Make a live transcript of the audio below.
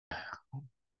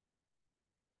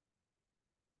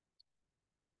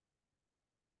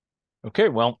Okay,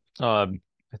 well, I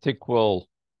think we'll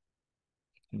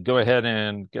go ahead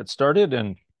and get started.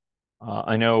 And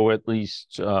I know at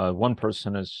least one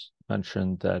person has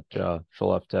mentioned that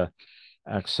she'll have to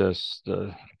access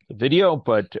the video,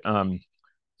 but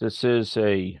this is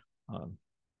a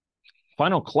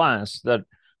final class that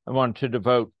I wanted to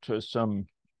devote to some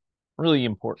really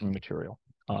important material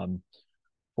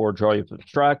for Joy of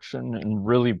Abstraction and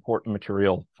really important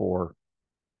material for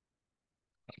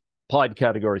applied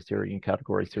category theory and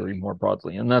category theory more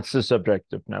broadly. And that's the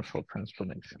subject of natural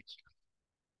transformations.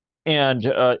 And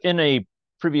in a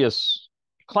previous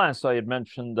class, I had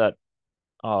mentioned that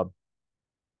uh,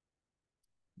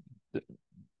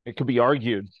 it could be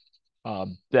argued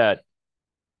that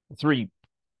three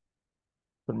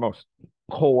the most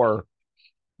core,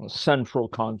 most central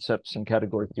concepts in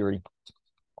category theory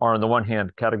are, on the one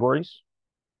hand, categories.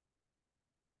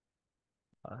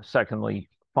 Secondly,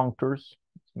 functors,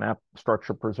 map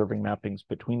structure preserving mappings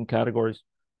between categories.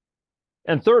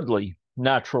 And thirdly,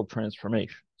 natural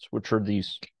transformations, which are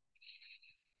these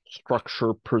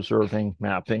structure preserving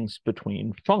mappings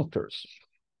between functors.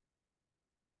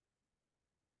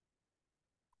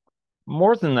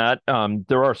 More than that,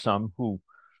 there are some who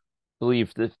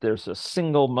believe that there's a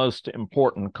single most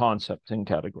important concept in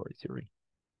category theory,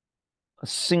 a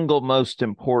single most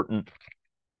important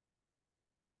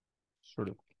sort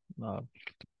of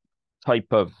type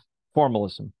of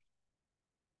formalism.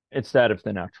 It's that of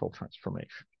the natural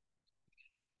transformation.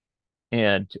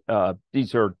 And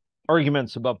these are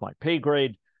arguments above my pay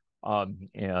grade, and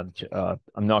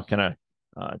I'm not going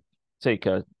to take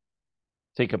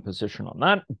a position on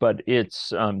that, but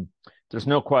it's there's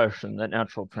no question that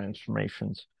natural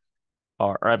transformations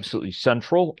are absolutely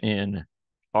central in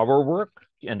our work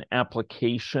and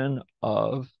application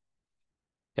of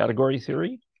category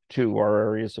theory to our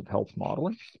areas of health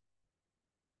modeling.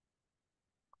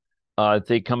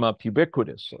 They come up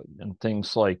ubiquitously in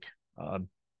things like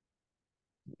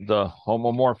the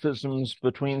homomorphisms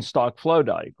between stock flow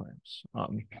diagrams,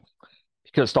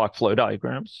 because stock flow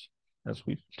diagrams, as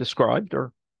we've described,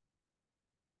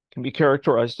 can be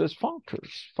characterized as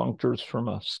functors from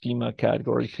a schema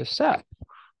category to set.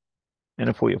 And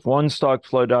if we have one stock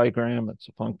flow diagram, it's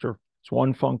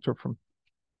one functor from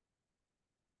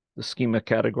the schema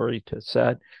category to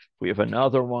set. If we have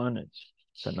another one,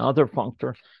 it's another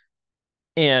functor.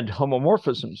 And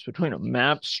homomorphisms between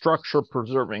them, structure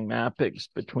preserving mappings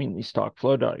between these stock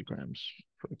flow diagrams,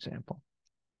 for example,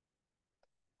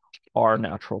 are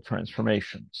natural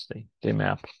transformations. They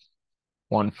map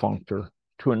one functor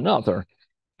to another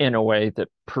in a way that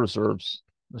preserves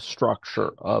the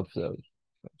structure of those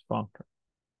functors.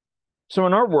 So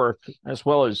in our work, as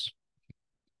well as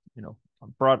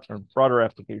broader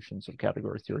applications of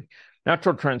category theory,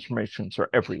 natural transformations are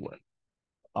everywhere.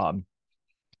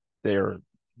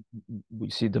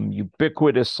 We see them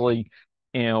ubiquitously,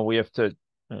 and we have to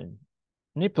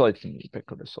manipulate them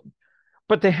ubiquitously.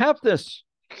 But they have this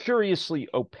curiously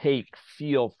opaque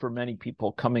feel for many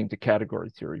people coming to category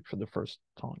theory for the first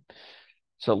time.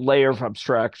 It's a layer of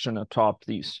abstraction atop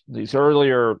these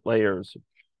earlier layers of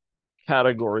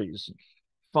categories,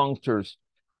 functors,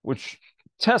 which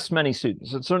test many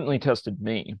students. It certainly tested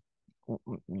me.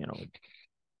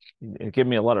 It gave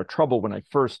me a lot of trouble when I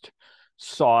first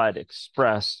saw it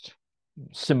expressed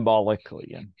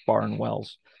symbolically in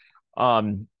Barn-Wells.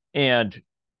 And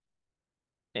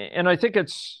I think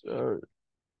that's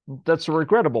a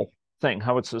regrettable thing,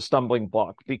 how it's a stumbling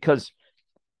block, because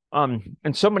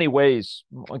in so many ways,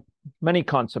 like many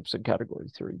concepts in category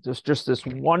theory, there's just this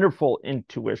wonderful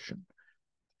intuition.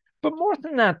 But more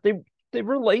than that, they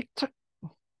relate to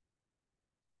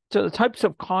the types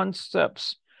of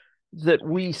concepts that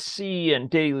we see in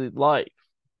daily life.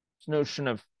 This notion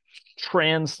of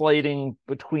translating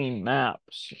between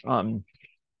maps.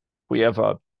 We have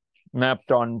a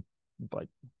mapped on by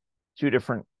two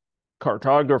different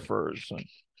cartographers and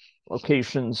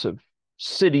locations of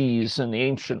cities in the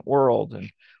ancient world, and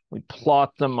we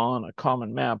plot them on a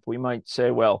common map. We might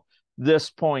say, well, this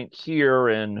point here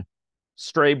in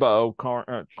Strabo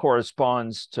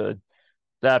corresponds to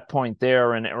that point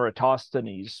there in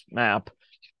Eratosthenes' map.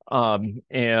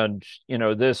 And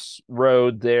this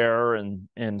road there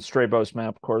and Strabo's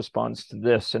map corresponds to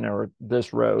this and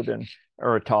this road and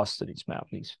Eratosthenes' map.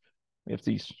 We have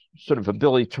these sort of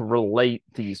ability to relate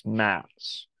these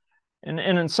maps, and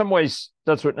in some ways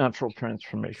that's what natural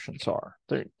transformations are.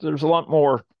 There's a lot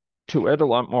more to it, a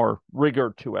lot more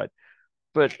rigor to it,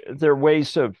 but there are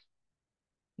ways of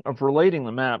relating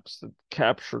the maps that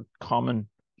capture common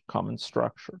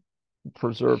structure, and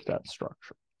preserve that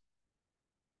structure.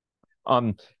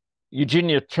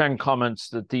 Eugenia Chen comments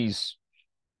that these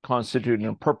constitute an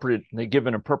appropriate, they give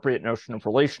an appropriate notion of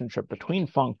relationship between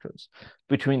functors,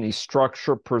 between these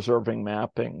structure-preserving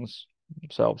mappings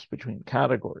themselves between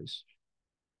categories.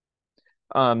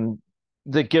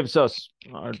 That gives us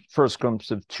our first glimpse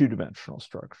of two-dimensional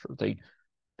structure.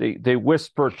 They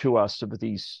whisper to us of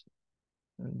these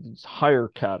higher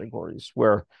categories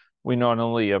where we not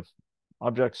only have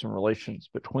objects and relations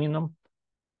between them,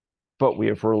 but we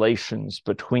have relations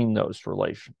between those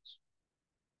relations.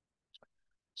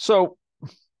 So,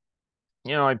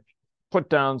 I put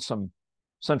down some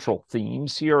central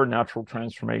themes here: natural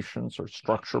transformations or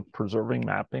structure-preserving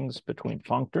mappings between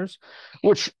functors,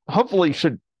 which hopefully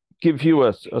should give you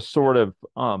a sort of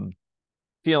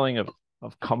feeling of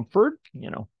comfort.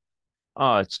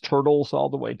 It's turtles all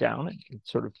the way down.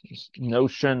 It's sort of this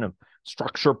notion of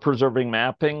structure-preserving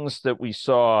mappings that we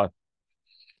saw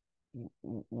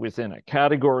within a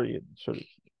category, and sort of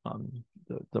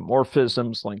the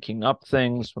morphisms linking up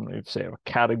things when we say a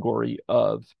category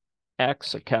of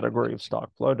X, a category of stock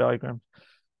flow diagrams.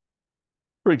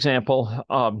 For example,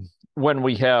 when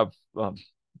we have when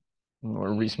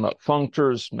we're reasoning about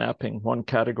functors mapping one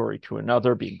category to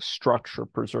another, being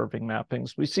structure-preserving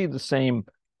mappings, we see the same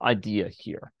idea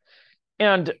here.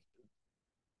 And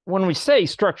when we say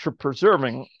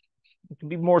structure-preserving, we can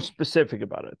be more specific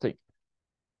about it.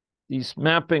 These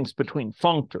mappings between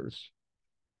functors,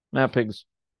 mappings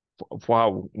of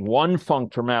how one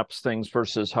functor maps things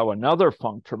versus how another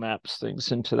functor maps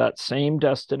things into that same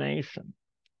destination.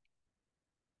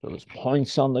 Those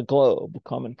points on the globe,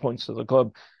 common points of the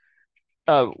globe.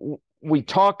 We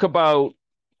talk about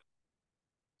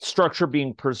structure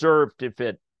being preserved if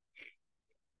it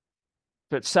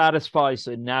satisfies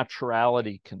a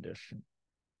naturality condition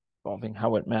involving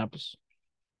how it maps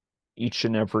each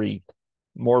and every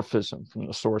morphism from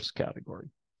the source category.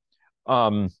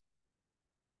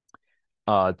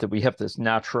 That we have this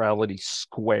naturality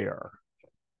square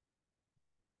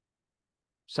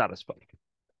satisfied,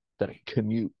 that it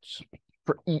commutes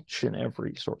for each and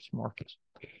every source morphism.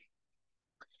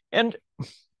 And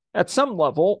at some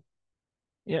level,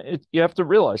 you have to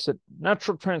realize that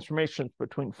natural transformations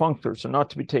between functors are not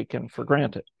to be taken for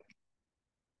granted.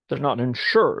 They're not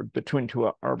ensured between two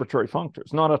arbitrary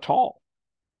functors, not at all.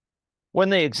 When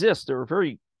they exist, they're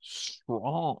very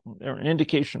strong. They're an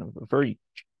indication of a very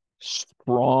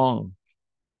strong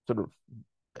sort of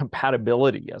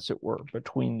compatibility, as it were,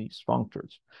 between these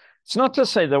functors. It's not to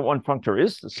say that one functor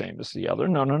is the same as the other.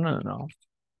 No.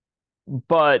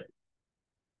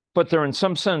 But they're in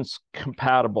some sense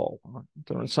compatible.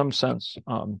 They're in some sense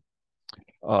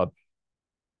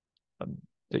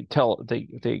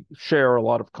they share a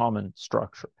lot of common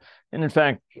structure. And in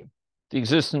fact, the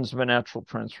existence of a natural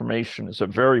transformation is a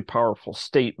very powerful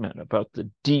statement about the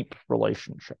deep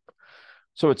relationship.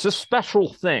 So it's a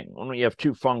special thing when we have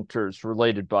two functors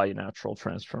related by a natural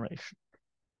transformation.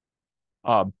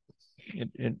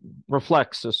 It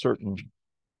reflects a certain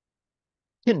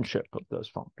kinship of those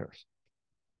functors.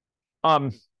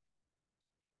 Now,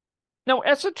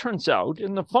 as it turns out,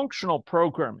 in the functional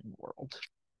programming world,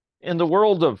 in the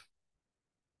world of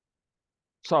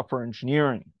software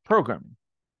engineering programming,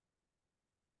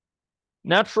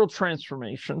 natural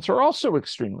transformations are also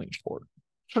extremely important.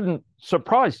 Shouldn't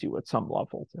surprise you at some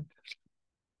level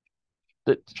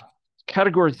that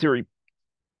category theory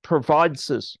provides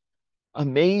this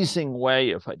amazing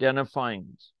way of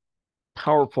identifying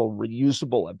powerful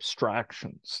reusable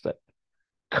abstractions that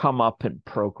come up in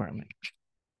programming,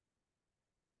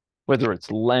 whether it's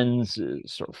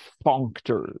lenses or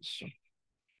functors,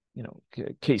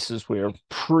 cases where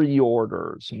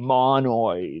preorders,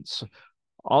 monoids,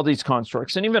 all these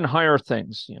constructs, and even higher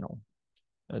things,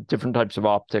 different types of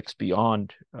optics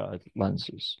beyond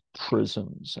lenses,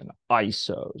 prisms and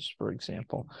isos, for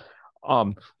example,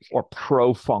 or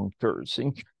profunctors.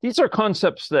 And these are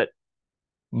concepts that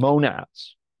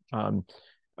monads,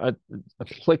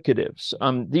 applicatives,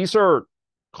 these are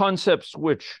concepts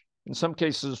which in some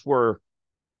cases were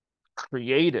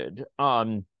created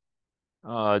sort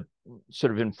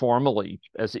of informally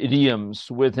as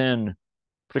idioms within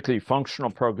particularly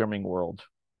functional programming world.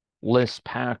 Lisp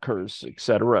hackers,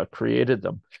 etc., created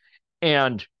them.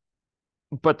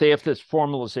 But they have this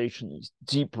formalization, these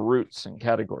deep roots in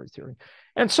category theory.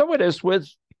 And so it is with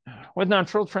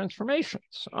natural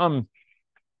transformations.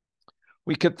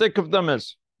 We could think of them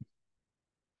as,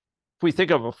 if we think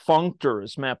of a functor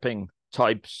as mapping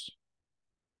types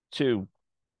to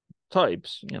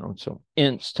types, so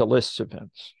ints to lists of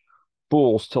ints,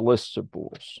 bools to lists of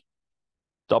bools,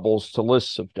 doubles to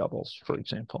lists of doubles, for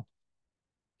example.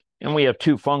 And we have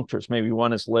two functors, maybe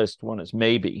one is list, one is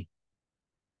maybe,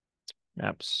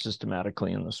 maps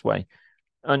systematically in this way.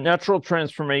 natural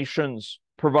transformations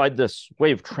provide this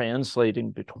way of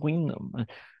translating between them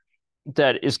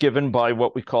that is given by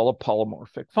what we call a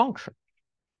polymorphic function.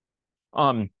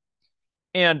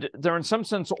 And they're in some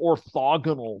sense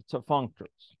orthogonal to functors.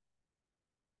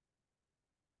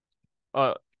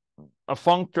 A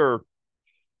functor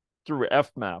through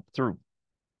fmap,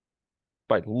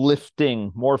 by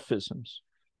lifting morphisms.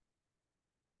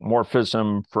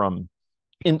 Morphism from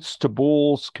ints to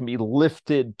bools can be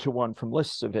lifted to one from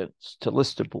lists of ints to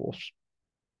listed bools.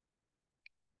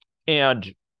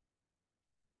 And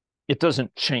it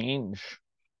doesn't change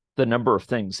the number of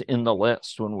things in the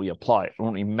list when we apply it,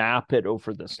 when we map it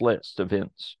over this list of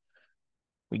ints.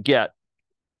 We get,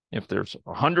 if there's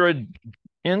 100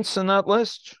 ints in that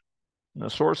list, in the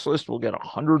source list, we'll get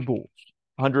 100 bools,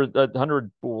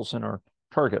 100 bools in our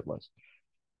target list.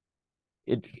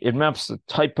 It maps the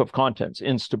type of contents,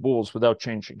 ints to bools, without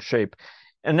changing shape.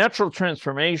 And natural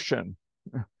transformation,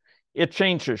 it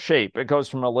changes shape. It goes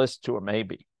from a list to a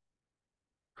maybe,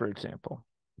 for example,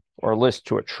 or a list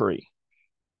to a tree.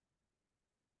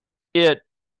 It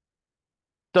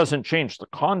doesn't change the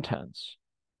contents.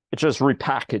 It just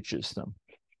repackages them.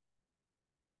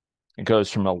 It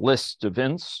goes from a list of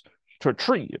ints to a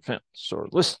tree of ints, or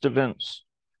list of ints,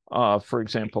 for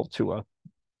example, to a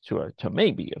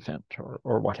maybe event,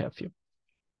 or what have you.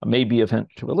 A maybe event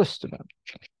to a list event.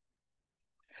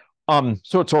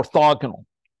 So it's orthogonal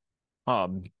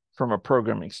from a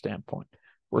programming standpoint.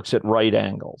 Works at right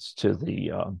angles to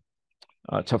the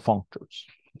to functors.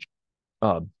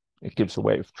 It gives a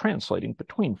way of translating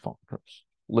between functors,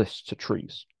 lists to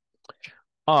trees.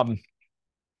 And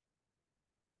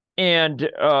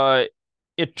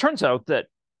it turns out that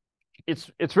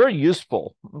it's very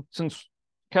useful, since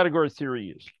category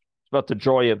theory is about the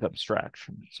joy of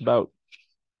abstraction. It's about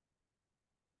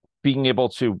being able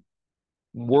to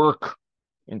work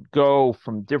and go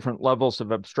from different levels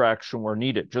of abstraction where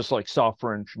needed, just like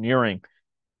software engineering.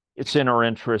 It's in our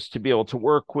interest to be able to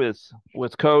work with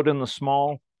code in the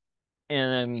small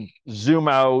and then zoom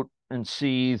out and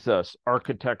see the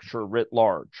architecture writ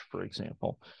large, for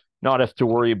example. Not have to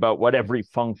worry about what every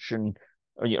function,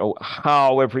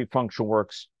 how every function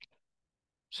works,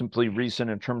 simply reason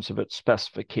in terms of its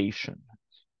specification.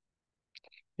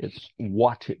 It's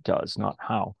what it does, not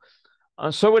how.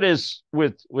 So it is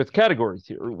with category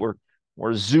theory.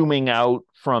 We're zooming out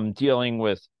from dealing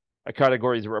with a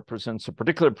category that represents a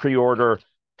particular preorder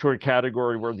to a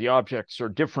category where the objects are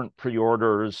different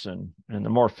preorders and the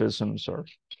morphisms are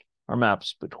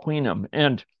maps between them.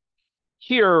 And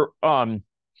here,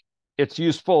 it's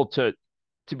useful to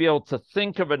be able to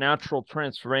think of a natural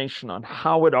transformation on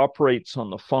how it operates on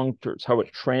the functors, how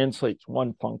it translates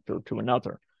one functor to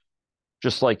another.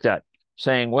 Just like that,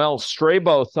 saying, well,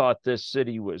 Strabo thought this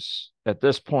city was at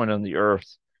this point on the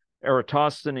earth.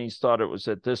 Eratosthenes thought it was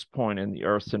at this point in the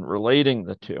earth, and relating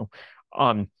the two.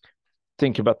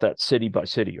 Think about that city by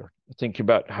city, or think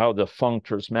about how the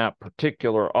functors map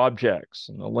particular objects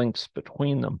and the links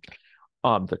between them,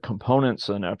 the components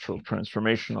of the natural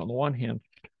transformation on the one hand,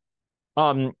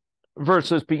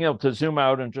 versus being able to zoom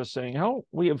out and just saying, oh,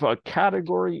 we have a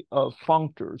category of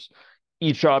functors.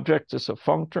 Each object is a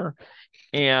functor,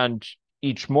 and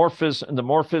each morphism, the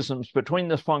morphisms between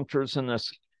the functors in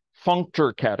this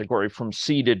functor category from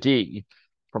C to D,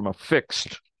 from a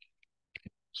fixed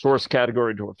source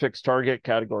category to a fixed target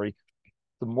category,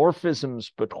 the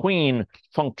morphisms between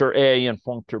functor A and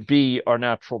functor B are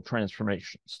natural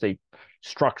transformations. They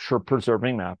structure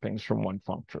preserving mappings from one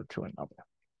functor to another.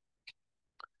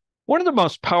 One of the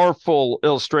most powerful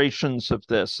illustrations of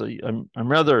this, I'm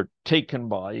rather taken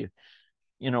by,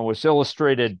 was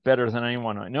illustrated better than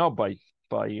anyone I know by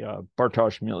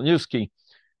Bartosz Milewski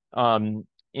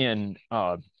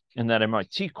in that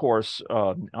MIT course,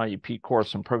 IEP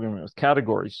course on programming with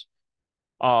categories,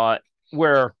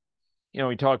 where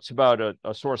he talks about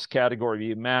a source category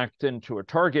being mapped into a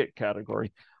target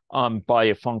category by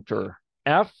a functor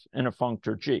F and a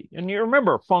functor G. And you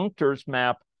remember, functors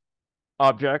map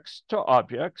objects to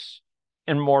objects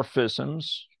and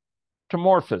morphisms to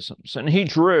morphisms. And he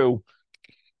drew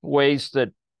ways that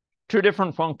two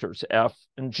different functors, F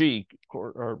and G,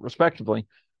 respectively,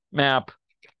 map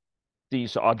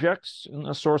these objects in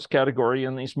the source category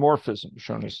and these morphisms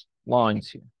shown as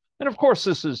lines here. And of course,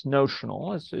 this is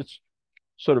notional. It's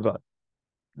sort of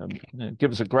it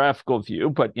gives a graphical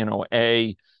view, but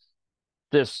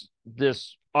this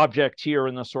object here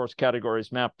in the source category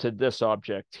is mapped to this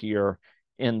object here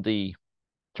in the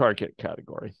target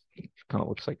category. It kind of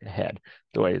looks like a head,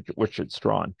 the way which it's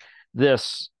drawn.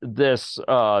 This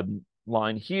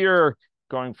line here,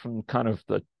 going from kind of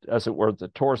as it were, the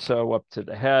torso up to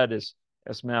the head, is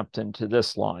as mapped into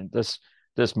this line, this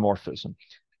morphism.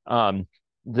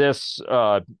 This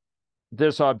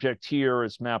object here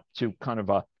is mapped to kind of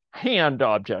a hand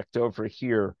object over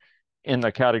here in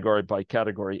the category by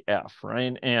category F,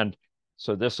 right? And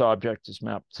so this object is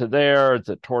mapped to there,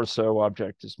 the torso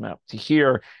object is mapped to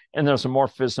here, and there's a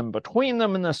morphism between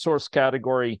them in the source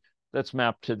category that's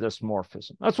mapped to this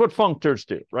morphism. That's what functors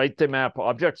do, right? They map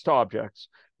objects to objects,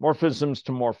 morphisms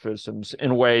to morphisms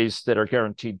in ways that are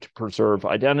guaranteed to preserve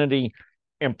identity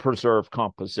and preserve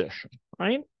composition,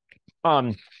 right?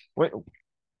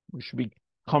 We should be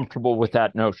comfortable with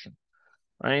that notion,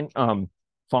 right? One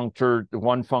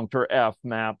functor F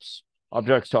maps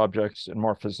objects to objects and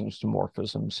morphisms to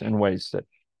morphisms in ways that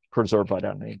preserve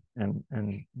identity and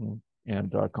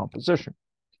composition.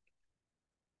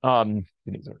 You can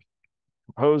either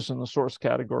compose in the source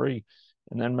category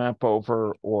and then map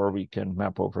over, or we can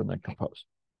map over and then compose.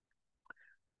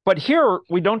 But here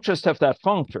we don't just have that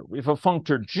functor. We have a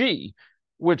functor G,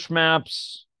 which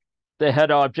maps the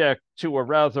head object to a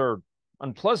rather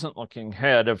unpleasant looking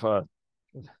head of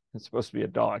it's supposed to be a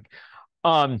dog.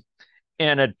 And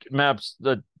it maps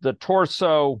the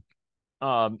torso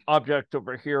object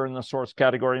over here in the source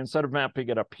category. Instead of mapping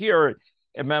it up here,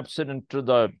 it maps it into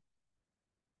the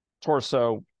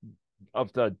torso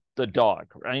of the dog,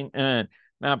 right? And it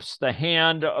maps the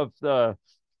hand of the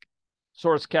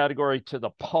source category to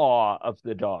the paw of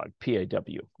the dog,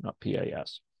 P-A-W, not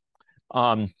P-A-S.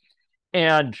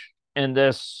 And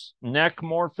this neck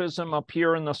morphism up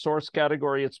here in the source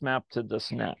category, it's mapped to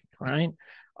this neck, right?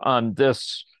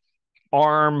 This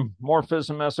arm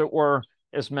morphism, as it were,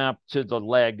 is mapped to the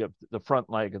leg of the front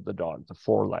leg of the dog, the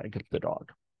foreleg of the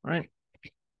dog, right?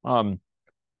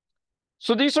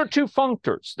 So these are two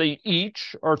functors. They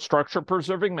each are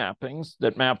structure-preserving mappings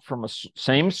that map from a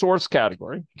same source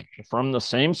category, from the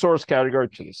same source category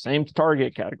to the same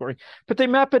target category, but they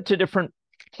map it to different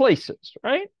places,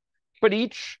 right? But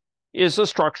each is a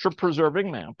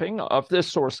structure-preserving mapping of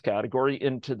this source category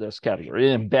into this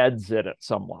category. It embeds it at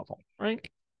some level, right?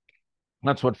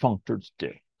 That's what functors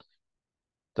do.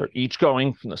 They're each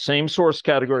going from the same source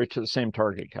category to the same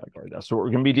target category. That's what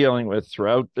we're going to be dealing with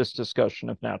throughout this discussion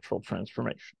of natural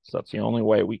transformations. That's the only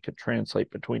way we could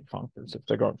translate between functors, if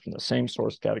they're going from the same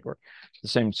source category to the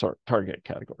same target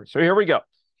category. So here we go.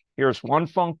 Here's one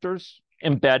functor's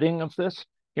embedding of this.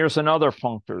 Here's another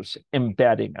functor's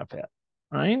embedding of it,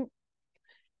 right?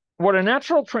 What a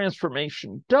natural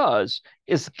transformation does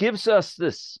is gives us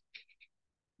this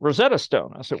Rosetta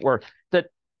Stone, as it were,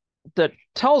 that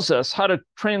tells us how to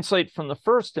translate from the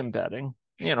first embedding,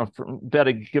 from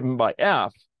embedding given by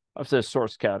F of this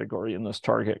source category in this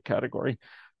target category,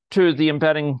 to the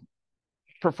embedding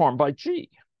performed by G.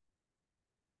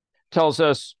 Tells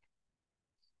us,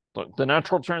 look, the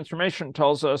natural transformation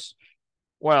tells us,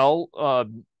 well,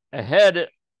 the head,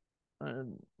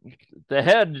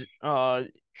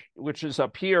 which is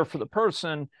up here for the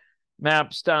person,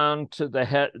 maps down to the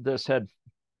head, this head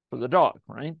for the dog,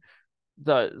 right?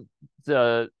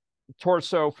 The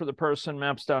torso for the person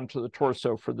maps down to the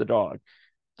torso for the dog.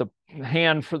 The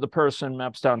hand for the person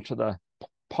maps down to the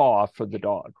paw for the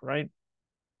dog, right?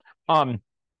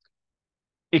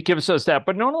 It gives us that,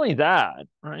 but not only that,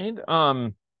 right?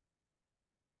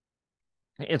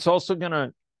 It's also going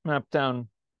to map down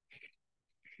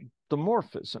the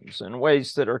morphisms in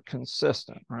ways that are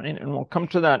consistent, right? And we'll come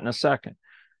to that in a second.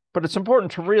 But it's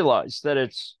important to realize that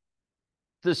it's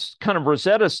this kind of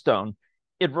Rosetta Stone.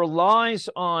 It relies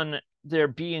on there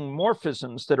being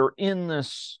morphisms that are in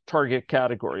this target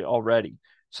category already.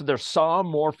 So there's some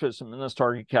morphism in this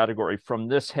target category from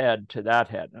this head to that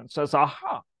head. And it says,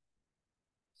 aha,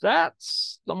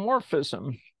 that's the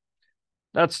morphism.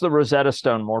 That's the Rosetta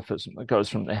Stone morphism that goes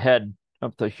from the head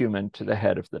of the human to the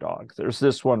head of the dog. There's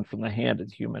this one from the hand of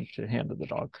the human to the hand of the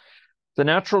dog. The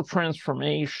natural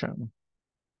transformation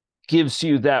gives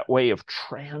you that way of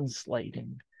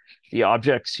translating the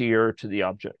objects here to the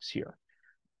objects here.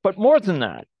 But more than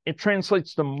that, it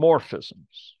translates the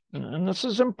morphisms. And this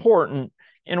is important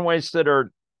in ways that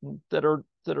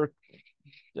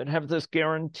have this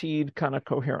guaranteed kind of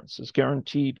coherence, this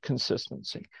guaranteed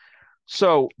consistency.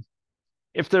 So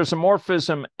if there's a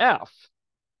morphism F,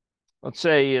 let's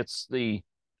say it's the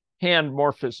hand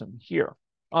morphism here,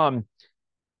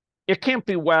 it can't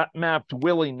be mapped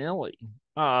willy-nilly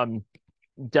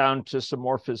down to some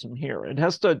morphism here. It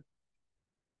has to,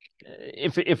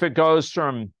 if it goes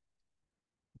from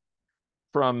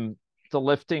the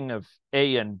lifting of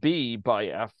A and B by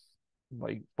F,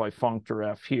 by functor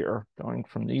F here, going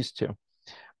from these two,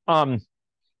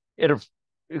 it of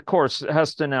course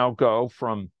has to now go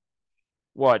from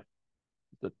what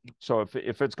So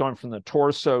if it's going from the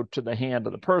torso to the hand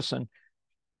of the person,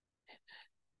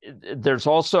 there's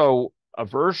also a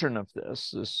version of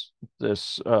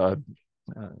this arm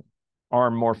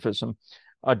morphism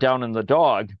down in the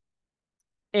dog,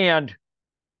 and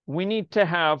we need to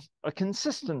have a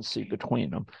consistency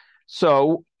between them.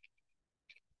 So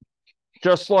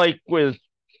just like with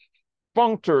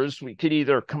functors, we could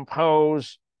either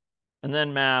compose and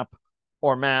then map,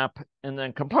 or map and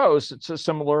then compose. It's a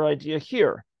similar idea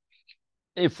here.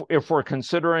 If we're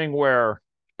considering where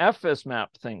F is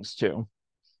mapped things to,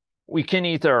 we can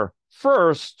either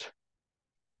first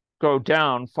go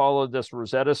down, follow this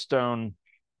Rosetta Stone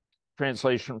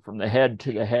translation from the head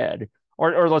to the head,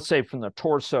 or let's say from the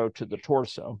torso to the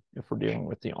torso, if we're dealing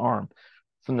with the arm.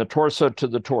 From the torso to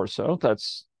the torso,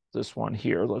 that's this one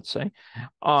here, let's say.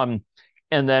 And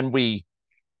then we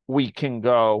can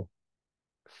go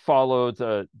follow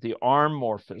the arm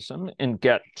morphism and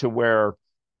get to where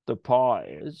the paw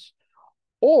is,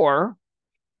 or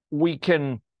we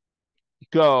can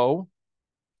go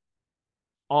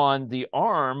on the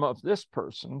arm of this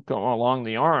person, go along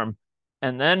the arm,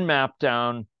 and then map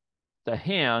down the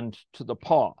hand to the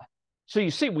paw. So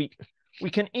you see, we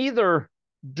can either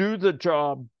do the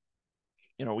job,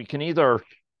 we can either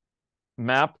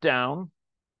map down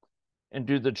and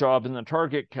do the job in the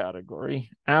target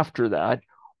category after that,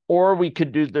 or we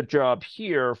could do the job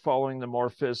here following the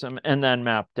morphism and then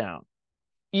map down.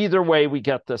 Either way, we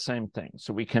get the same thing.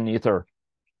 So we can either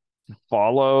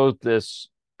follow this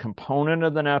component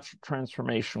of the natural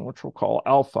transformation, which we'll call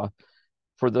alpha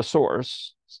for the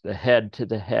source, the head to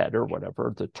the head or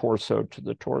whatever, the torso to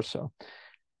the torso.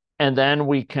 And then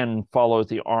we can follow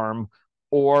the arm,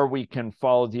 or we can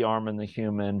follow the arm in the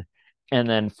human and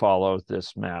then follow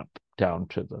this map down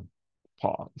to the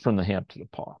paw, from the hand to the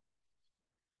paw.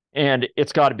 And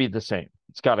it's got to be the same.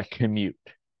 It's got to commute.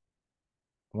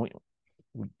 We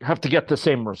have to get the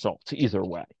same results either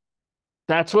way.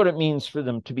 That's what it means for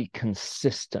them to be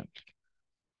consistent,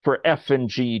 for F and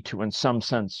G to, in some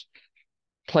sense,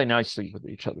 play nicely with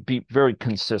each other, be very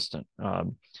consistent,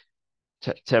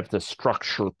 to have the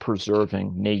structure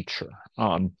preserving nature.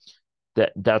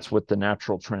 That's what the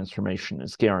natural transformation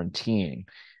is guaranteeing,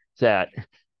 that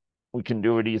we can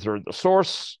do it either the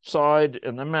source side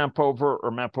and then map over, or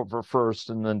map over first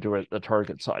and then do it the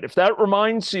target side. If that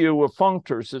reminds you of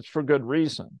functors, it's for good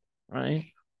reason, right?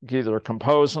 You can either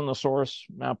compose on the source,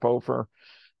 map over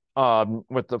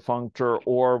with the functor,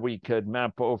 or we could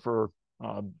map over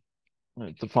the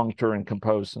functor and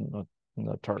compose in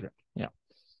the target. Yeah.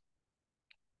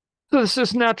 So this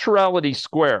is naturality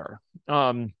square.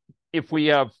 If we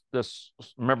have this,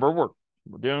 remember, we're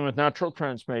dealing with natural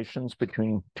transformations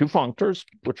between two functors,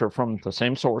 which are from the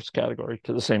same source category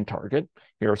to the same target,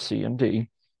 here C and D.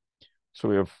 So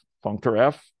we have functor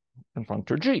F and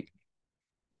functor G.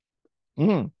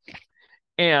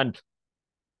 And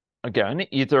again,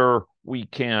 either we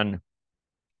can,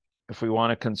 if we want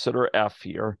to consider F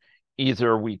here,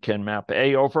 either we can map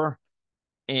A over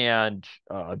and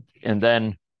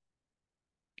then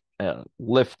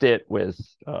lift it with,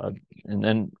 and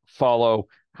then follow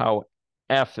how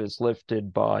F is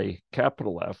lifted by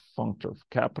capital F, functor of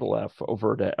capital F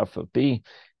over to F of B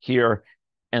here,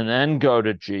 and then go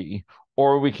to G,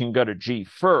 or we can go to G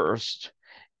first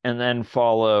and then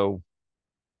follow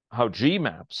how G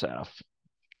maps F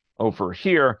over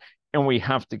here, and we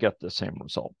have to get the same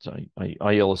result.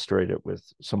 I illustrate it with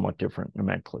somewhat different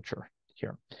nomenclature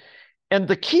here. And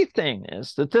the key thing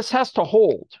is that this has to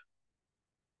hold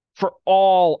for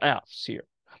all F's here.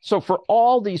 So for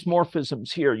all these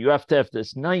morphisms here, you have to have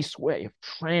this nice way of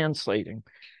translating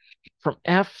from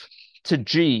F to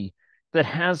G that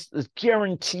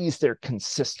guarantees their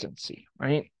consistency,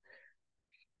 right?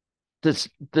 This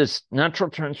natural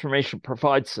transformation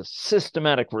provides a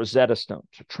systematic Rosetta Stone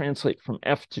to translate from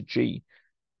F to G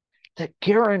that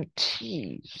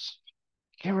guarantees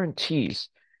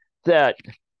that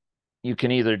you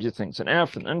can either do things in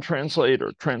F and then translate,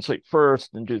 or translate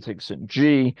first and do things in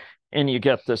G, and you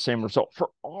get the same result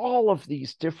for all of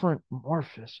these different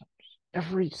morphisms,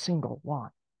 every single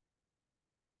one.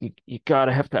 You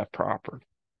gotta have that property.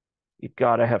 You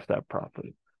gotta have that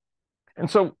property. And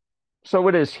so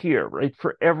it is here, right?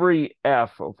 For every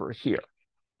F over here.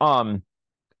 Now,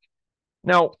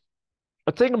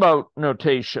 a thing about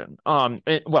notation,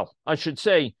 well, I should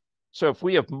say, so if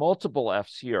we have multiple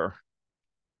F's here,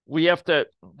 we have to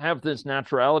have this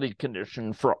naturality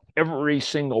condition for every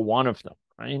single one of them,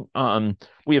 right?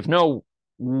 We have no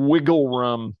wiggle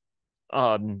room.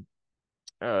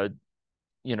 The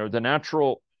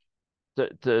natural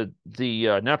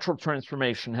the natural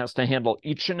transformation has to handle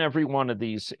each and every one of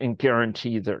these and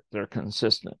guarantee they're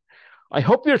consistent. I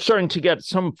hope you're starting to get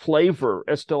some flavor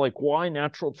as to like why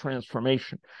natural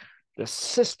transformation, the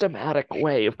systematic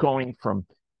way of going from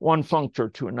one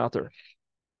functor to another,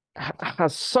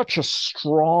 has such a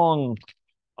strong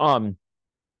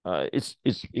it's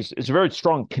a very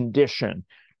strong condition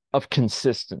of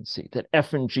consistency, that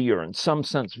F and G are in some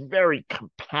sense very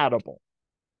compatible.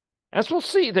 As we'll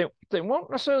see, they won't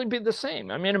necessarily be the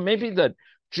same. I mean, it may be that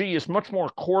G is much more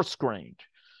coarse-grained.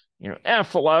 You know,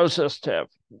 F allows us to have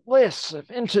lists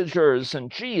of integers, and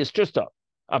G is just a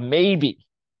maybe.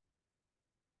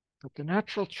 But the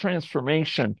natural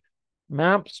transformation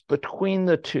maps between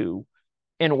the two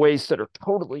in ways that are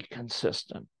totally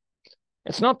consistent.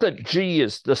 It's not that G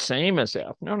is the same as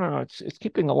F. No. It's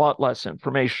keeping a lot less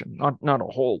information, not a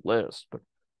whole list, but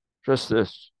just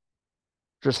this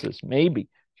maybe,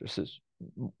 just this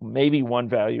maybe one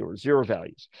value or zero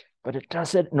values. But it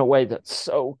does it in a way that's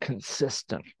so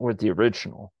consistent with the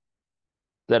original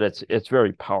that it's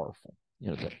very powerful.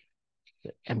 You know,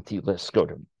 the empty lists go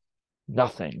to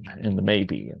nothing in the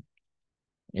maybe,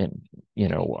 and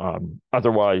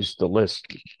otherwise the list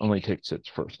only takes its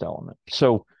first element.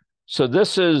 So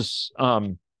this is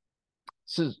I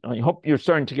hope you're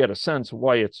starting to get a sense of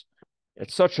why it's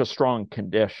such a strong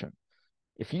condition.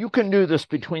 If you can do this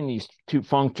between these two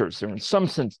functors, they're in some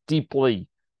sense deeply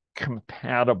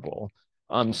compatible.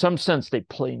 In some sense, they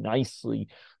play nicely.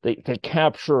 They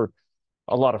capture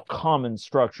a lot of common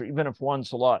structure, even if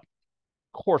one's a lot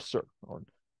coarser or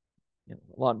a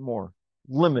lot more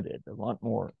limited, a lot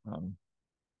more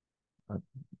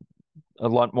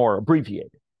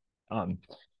abbreviated.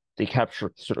 They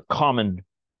capture sort of common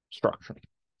structure.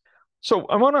 So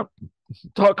I want to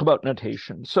talk about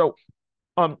notation. So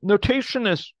notation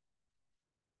is,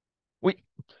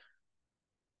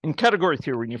 in category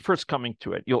theory, when you're first coming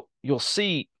to it, you'll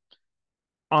see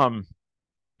you'll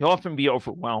often be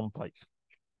overwhelmed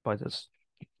by this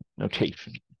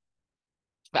notation.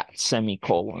 Fat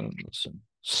semicolons and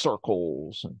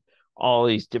circles and all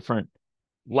these different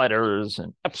letters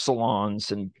and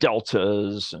epsilons and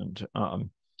deltas and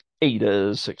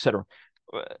etas, etc.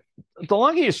 The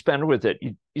longer you spend with it,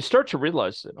 you start to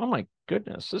realize that, oh my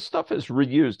goodness, this stuff is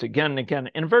reused again and again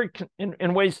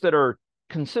in ways that are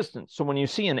consistent. So when you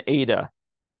see an eta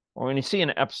or when you see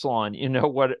an epsilon, you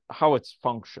know how it's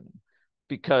functioning,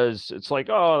 because it's like,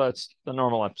 oh, that's the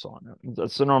normal epsilon,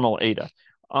 that's the normal eta.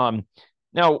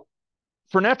 Now,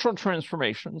 for natural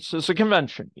transformations, there's a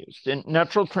convention used, and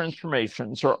natural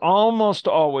transformations are almost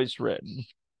always written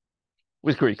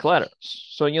with Greek letters.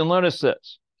 So you'll notice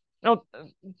this. Now,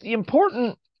 the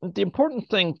important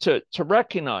thing to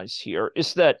recognize here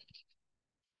is that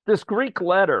this Greek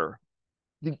letter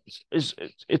it's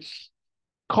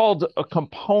called a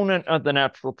component of the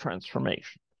natural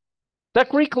transformation. That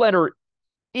Greek letter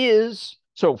is,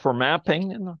 so for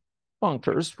mapping in the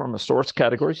functors from a source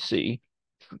category C,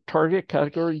 target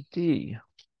category D.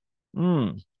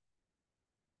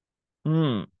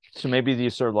 So maybe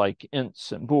these are like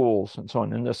ints and bools and so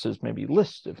on, and this is maybe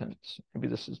list events. Maybe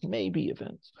this is maybe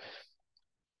events.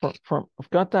 I've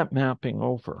got that mapping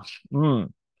over.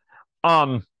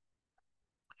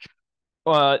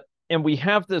 And we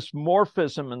have this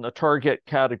morphism in the target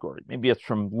category. Maybe it's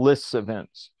from lists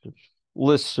events to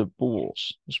lists of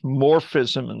bools. This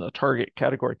morphism in the target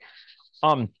category.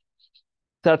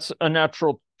 That's a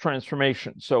natural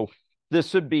transformation. So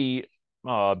this would be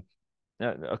a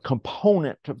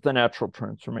component of the natural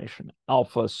transformation,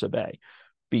 alpha sub A.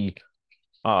 Maybe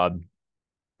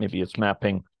it's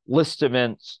mapping list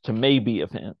events to maybe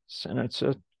events, and it's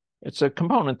a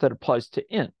component that applies to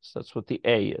ints. That's what the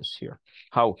A is here.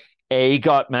 How A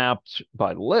got mapped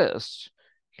by lists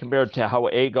compared to how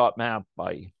A got mapped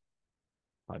by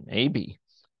maybe.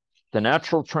 The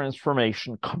natural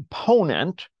transformation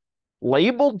component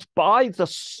labeled by the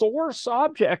source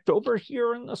object over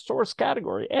here in the source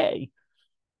category, A.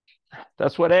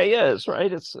 That's what A is,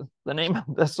 right? It's the name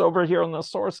of this over here in the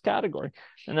source category.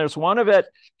 And there's one of it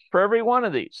for every one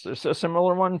of these. There's a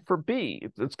similar one for B.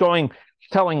 It's telling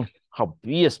how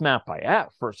B is mapped by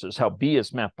F versus how B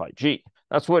is mapped by G.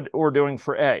 That's what we're doing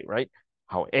for A, right?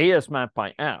 How A is mapped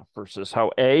by F versus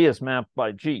how A is mapped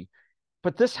by G.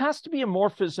 But this has to be a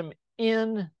morphism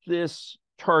in this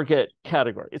target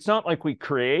category. It's not like we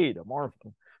create a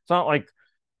morphism. It's not like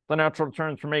the natural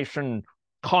transformation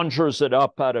conjures it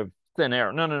up out of thin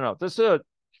air. No. This is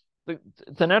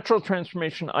the natural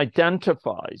transformation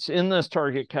identifies in this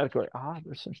target category.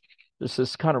 There's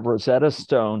this kind of Rosetta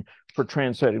Stone for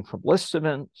translating from list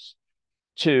events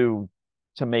to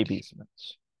maybe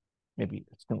events. maybe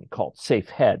it's going to be called safe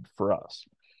head for us.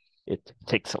 It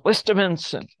takes a list of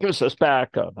events and gives us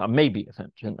back a maybe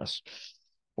event in this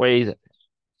way that is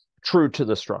true to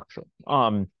the structure.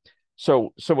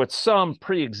 So it's some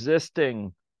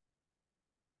pre-existing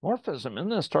morphism in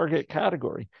this target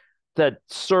category that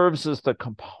serves as the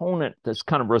component, this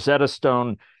kind of Rosetta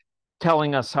Stone,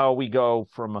 telling us how we go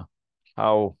from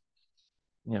how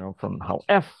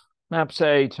F maps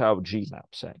A to how G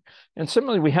maps A. And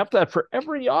similarly, we have that for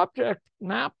every object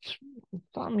mapped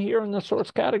from here in the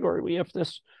source category. We have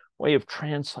this way of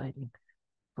translating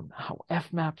from how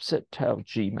F maps it to how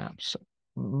G maps it.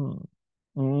 And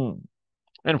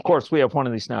of course, we have one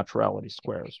of these naturality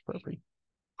squares for every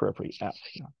F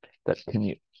that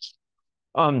commutes.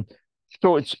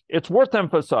 So it's worth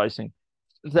emphasizing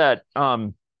that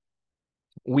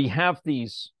we have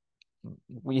these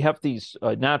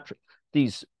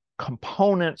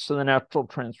components of the natural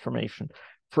transformation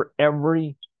for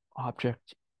every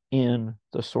object in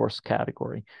the source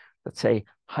category that say,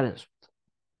 how does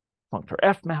functor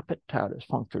F map it? How does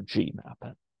functor G map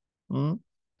it? Kind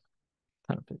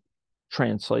of it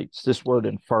translates this word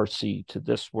in Farsi to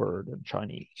this word in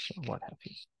Chinese, or what have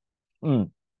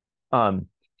you.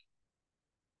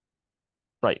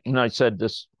 Right, and I said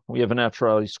this, we have a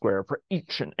naturality square for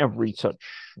each and every such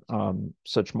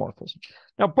morphism.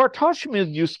 Now,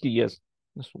 Bartosz-Miliuski is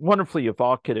this wonderfully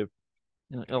evocative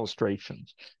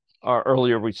illustrations.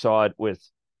 Earlier, we saw it with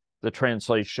the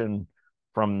translation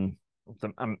from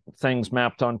the, things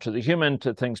mapped onto the human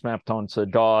to things mapped onto the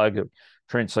dog.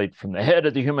 Translate from the head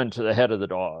of the human to the head of the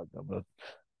dog,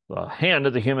 the hand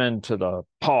of the human to the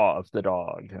paw of the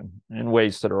dog, and in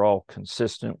ways that are all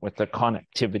consistent with the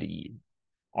connectivity,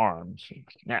 arms and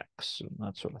necks and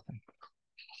that sort of thing.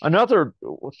 Another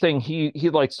thing he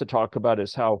likes to talk about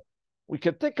is how we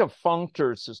could think of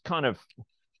functors as kind of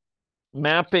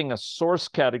mapping a source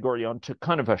category onto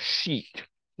kind of a sheet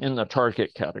in the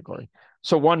target category.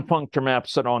 So one functor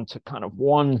maps it onto kind of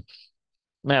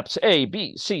maps A,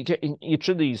 B, C to in each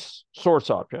of these source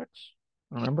objects,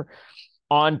 remember,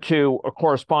 onto a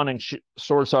corresponding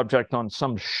source object on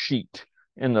some sheet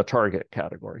in the target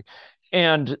category.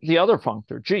 And the other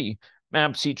functor, G,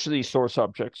 maps each of these source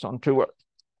objects onto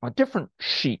a different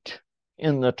sheet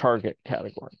in the target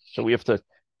category. So we have the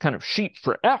kind of sheet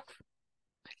for F.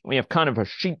 We have kind of a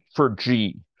sheet for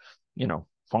G.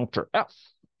 Functor F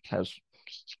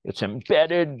it's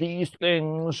embedded these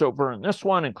things over in this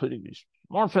one, including these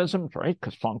morphisms, right?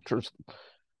 Because functors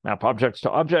map objects to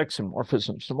objects and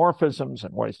morphisms to morphisms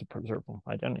and ways to preserve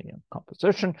identity and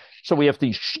composition. So we have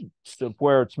these sheets of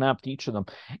where it's mapped each of them.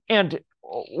 And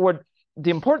what the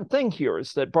important thing here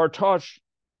is that Bartosz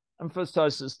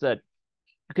emphasizes that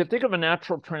you could think of a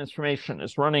natural transformation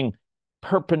as running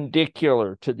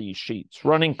perpendicular to these sheets,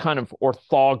 running kind of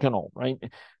orthogonal, right?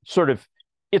 Sort of,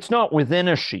 it's not within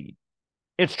a sheet.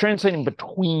 It's translating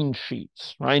between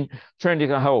sheets, right? Trying to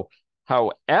go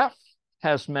how F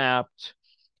has mapped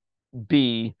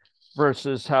B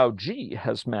versus how G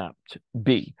has mapped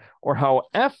B, or how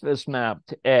F is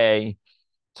mapped A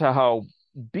to how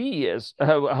G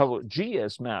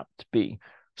is mapped B.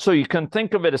 So you can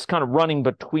think of it as kind of running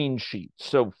between sheets.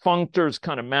 So functors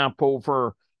kind of map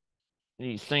over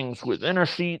these things within a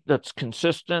sheet that's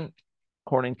consistent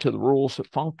according to the rules of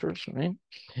functors, right?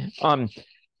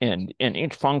 And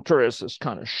each functor is this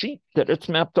kind of sheet that it's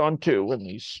mapped onto, and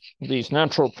these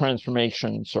natural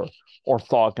transformations are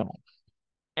orthogonal.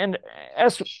 And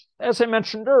as I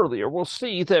mentioned earlier, we'll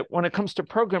see that when it comes to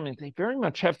programming, they very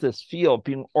much have this feel of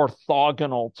being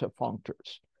orthogonal to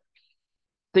functors.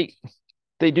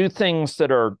 They do things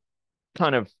that are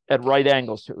kind of at right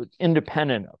angles to it,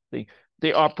 independent of.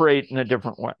 They operate in a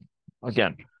different way.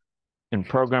 Again, in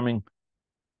programming,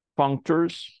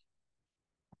 functors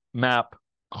map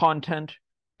content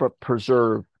but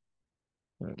preserve.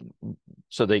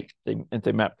 So they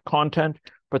map content,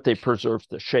 but they preserve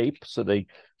the shape. So a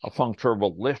functor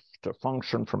will lift a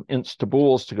function from ints to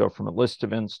bools to go from a list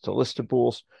of ints to list of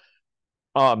bools.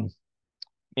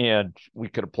 And we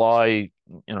could apply,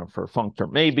 for a functor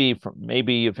maybe, from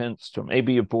maybe of ints to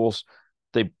maybe of bools.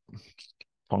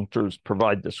 Functors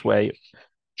provide this way of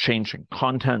changing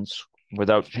contents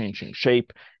without changing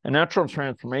shape. And natural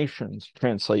transformations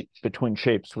translate between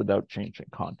shapes without changing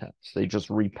contents. They just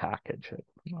repackage it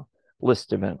from a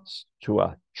list events to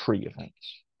a tree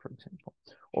events, for example,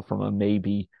 or from a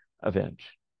maybe event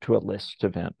to a list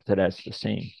event that has the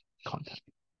same content.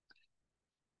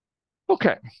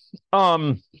 Okay.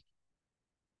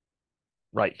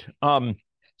 Right.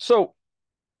 So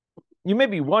you may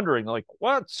be wondering, like,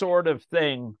 what sort of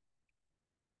thing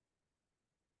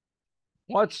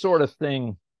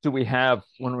do we have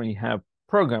when we have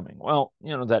programming? Well,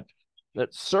 that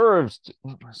serves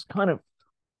as kind of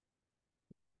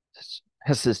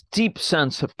has this deep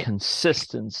sense of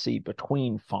consistency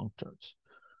between functors.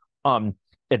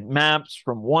 It maps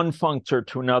from one functor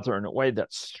to another in a way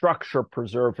that's structure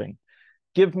preserving.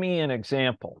 Give me an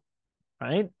example,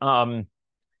 right? Well,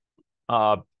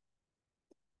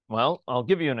 I'll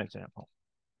give you an example.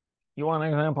 You want an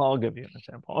example? I'll give you an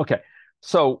example. Okay,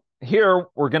 so here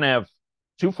we're going to have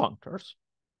two functors,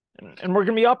 and we're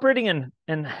going to be operating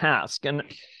in Haskell.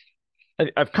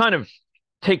 And I've kind of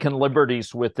taken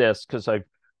liberties with this because I've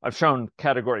shown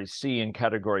category C and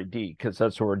category D because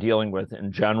that's what we're dealing with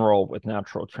in general with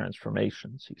natural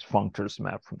transformations. These functors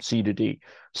map from C to D.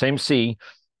 Same C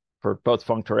for both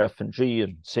functor F and G,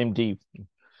 and same D,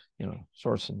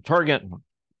 source and target,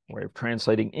 way of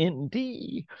translating in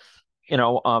D,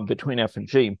 between F and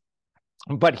G.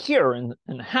 But here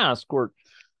in Haskell,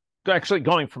 we're actually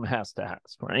going from Haskell to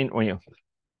Haskell, right? When you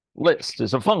list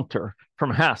is a functor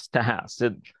from Haskell to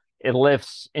Haskell, it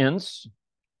lifts ints,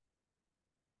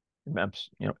 it maps,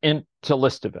 int to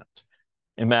list event.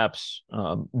 It maps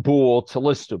bool to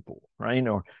list of bool, right?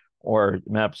 Or it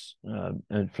maps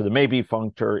for the maybe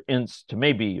functor ints to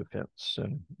maybe events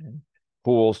and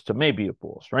bools to maybe of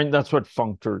bools, right? That's what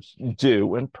functors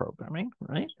do in programming,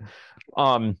 right?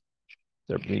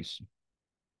 There are these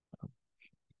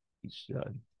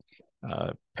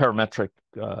parametric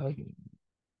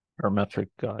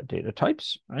data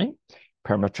types, right?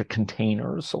 Parametric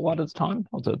containers a lot of the time,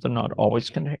 although they're not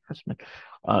always containers.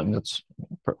 That's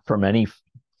for many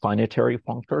finitary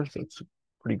functors, it's a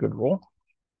pretty good rule.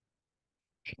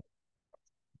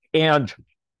 And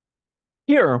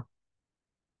here,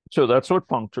 so that's what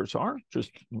functors are, just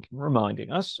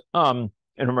reminding us. And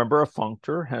remember, a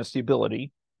functor has the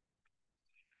ability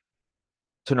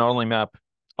to not only map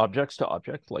objects to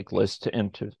object, like list to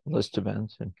int to list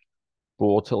events and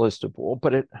bool to list of bool,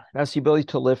 but it has the ability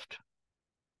to lift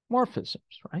morphisms,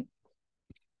 right?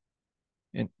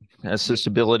 It has this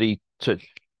ability to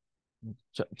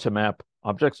map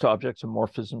objects to objects and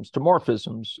morphisms to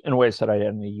morphisms in ways that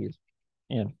identity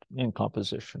and in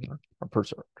composition are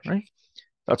preserved, right?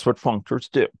 That's what functors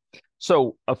do.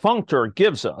 So a functor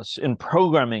gives us in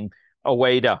programming a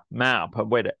way to map, a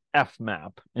way to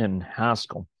fmap in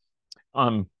Haskell.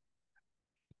 Morphisms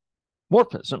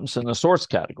in the source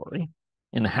category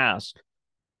in Haskell,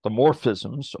 the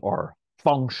morphisms are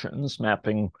functions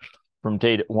mapping from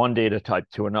one data type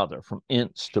to another, from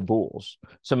ints to bools.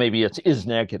 So maybe it's is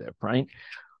negative, right?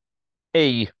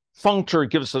 A functor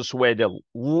gives us a way to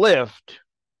lift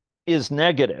is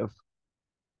negative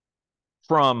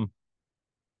from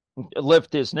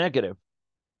lift is negative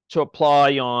to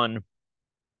apply on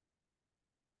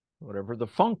whatever the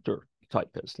functor type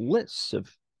is, lists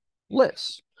of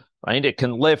lists, right? It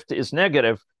can lift is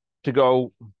negative to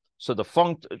go. So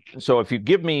so if you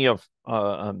give me a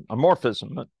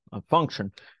morphism, a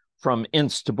function from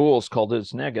ints to bools called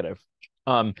is negative,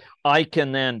 I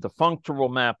can then, the functor will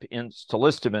map ints to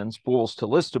list of ints, bools to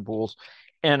list of bools,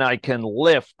 and I can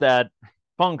lift that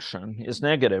function is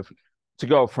negative to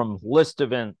go from list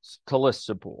of ints to list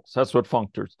of bools. That's what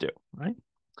functors do, right?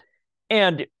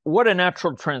 And what a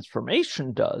natural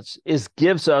transformation does is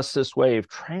gives us this way of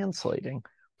translating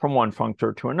from one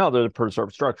functor to another to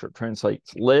preserve structure. It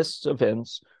translates lists of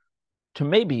ints to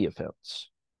maybe events.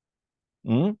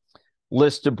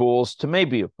 List of bools to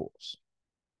maybe of bools.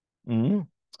 And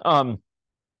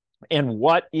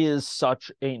what is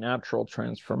such a natural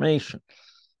transformation?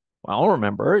 Well,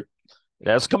 remember, it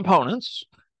has components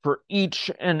for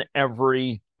each and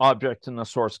every object in the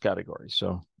source category.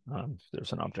 So if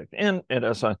there's an object int, it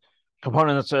has a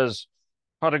component that says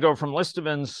how to go from list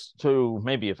events to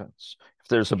maybe events. If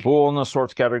there's a bool in the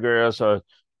source category, it has a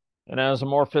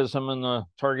morphism in the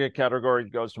target category,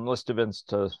 it goes from list events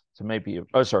to maybe,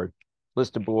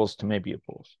 list of bools to maybe of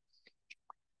bools.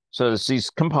 So it's these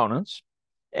components.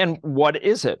 And what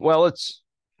is it? Well, it's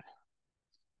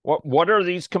what are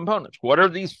these components? What are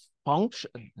these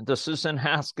functions? This is in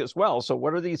Haskell as well. So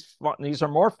what are these? These are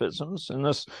morphisms in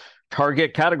this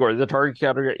target category. The target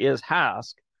category is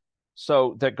Haskell.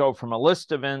 So that go from a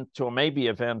list event to a maybe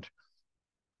event.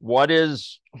 What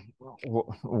is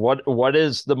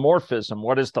the morphism?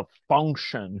 What is the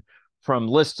function from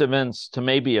list events to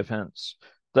maybe events?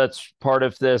 That's part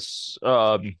of this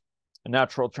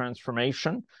natural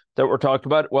transformation that we're talking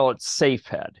about. Well, it's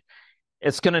safehead.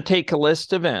 It's going to take a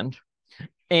list event,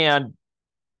 and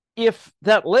if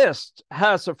that list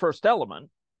has a first element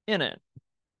in it,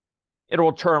 it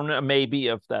will turn a maybe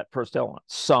of that first element,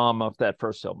 sum of that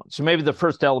first element. So maybe the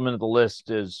first element of the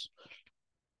list is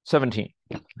 17.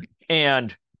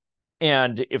 And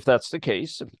if that's the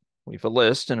case, We have a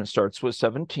list and it starts with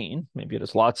 17. Maybe it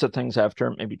has lots of things after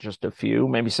it, maybe just a few.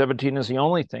 Maybe 17 is the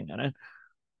only thing in it.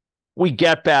 We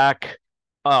get back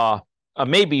a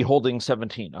maybe holding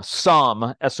 17, a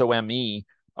sum, S-O-M-E,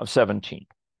 of 17.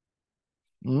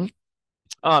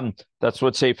 That's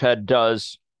what safehead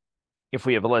does if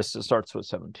we have a list that starts with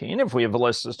 17. If we have a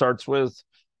list that starts with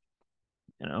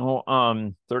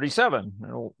 37,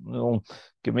 it'll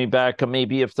give me back a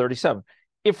maybe of 37.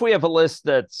 If we have a list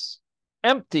that's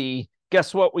empty,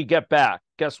 guess what we get back?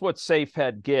 Guess what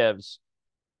safehead gives?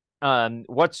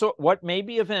 What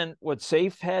maybe event would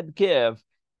safehead give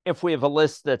if we have a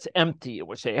list that's empty? It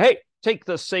would say, hey, take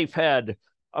the safehead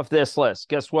of this list.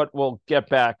 Guess what we'll get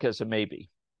back as a maybe?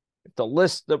 If the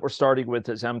list that we're starting with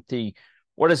is empty,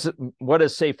 what does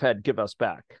safehead give us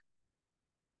back?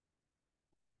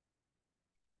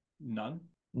 None.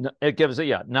 No, it gives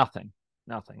nothing.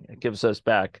 It gives us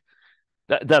back.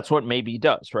 That's what maybe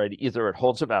does, right? Either it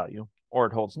holds a value or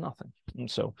it holds nothing. And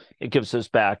so it gives us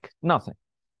back nothing.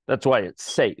 That's why it's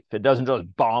safe. It doesn't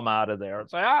just bomb out of there.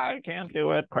 It's like, I can't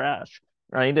do it, crash,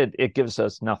 right? It gives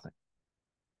us nothing.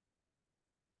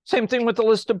 Same thing with the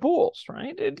list of bools,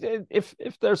 right?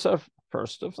 If there's a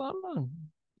first of them,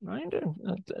 right,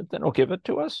 then it'll give it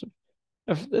to us.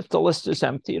 If the list is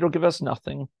empty, it'll give us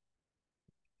nothing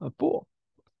of bool.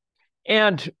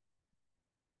 And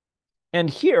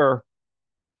here,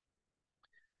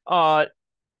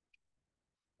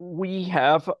 we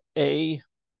have a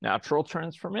natural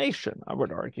transformation, I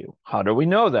would argue. How do we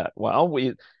know that? Well,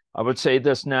 I would say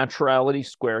this naturality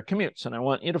square commutes, and I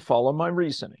want you to follow my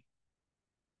reasoning.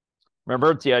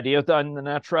 Remember, the idea of the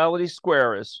naturality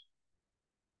square is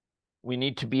we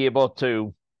need to be able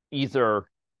to either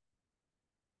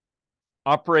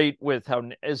operate with how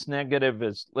is negative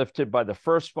is lifted by the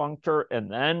first functor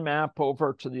and then map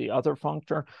over to the other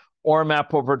functor, or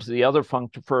map over to the other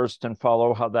functor first and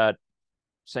follow how that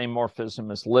same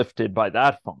morphism is lifted by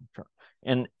that functor.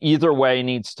 And either way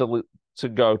needs to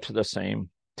go to the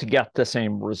same, to get the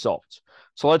same results.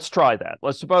 So let's try that.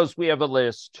 Let's suppose we have a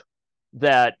list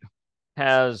that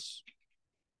has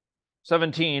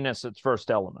 17 as its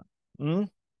first element.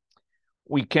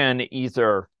 We can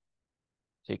either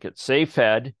take it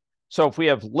safehead. So if we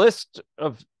have list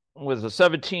with a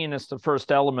 17 as the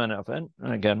first element of it,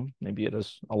 and again, maybe it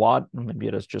is a lot, maybe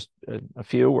it is just a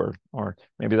few, or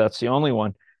maybe that's the only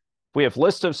one. If we have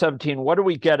list of 17, what do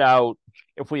we get out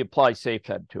if we apply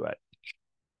safehead to it?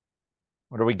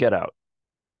 What do we get out?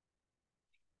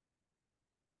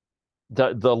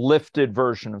 The lifted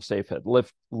version of safehead,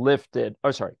 lifted.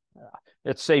 Oh, sorry,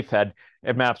 it's safehead.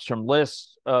 It maps from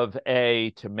list of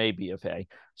A to maybe of A.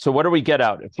 So what do we get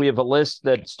out? If we have a list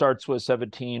that starts with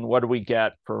 17, what do we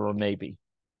get for a maybe?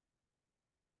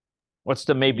 What's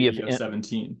the maybe of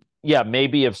 17? Yeah,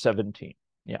 maybe of 17.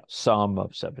 Yeah, sum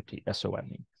of 17,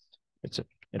 S-O-M-E.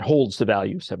 It holds the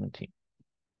value 17.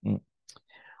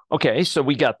 Okay, so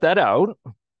we got that out.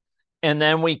 And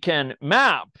then we can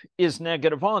map is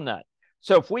negative on that.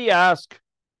 So if we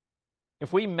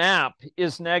map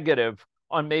is negative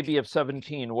on maybe of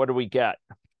 17, what do we get?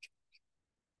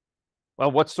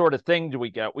 Well, what sort of thing do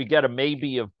we get? We get a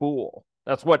maybe of bool.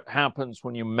 That's what happens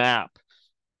when you map.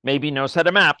 Maybe knows how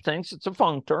to map things. It's a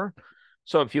functor.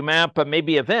 So if you map a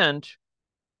maybe event,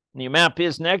 and you map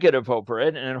is negative over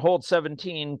it, and it holds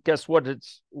 17, guess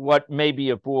what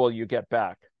maybe of bool you get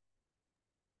back?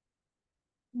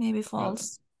 Maybe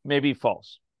false. Maybe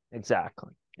false.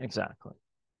 Exactly.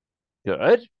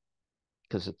 Good.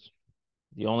 Because it's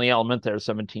the only element there,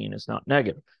 17, is not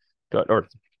negative. Good. Or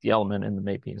the element in the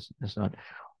maybe is not.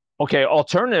 Okay,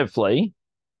 alternatively,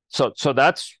 so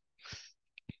that's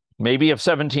maybe of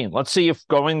 17. Let's see if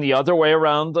going the other way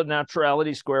around the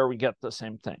naturality square, we get the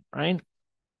same thing, right?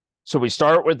 So we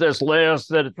start with this list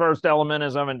that its first element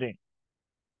is 17.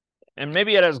 And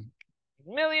maybe it has a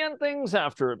million things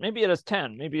after it. Maybe it has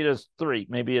 10. Maybe it has 3.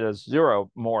 Maybe it has 0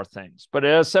 more things. But it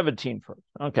has 17 first.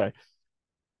 Okay.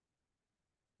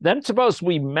 Then suppose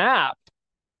we map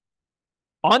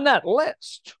on that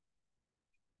list.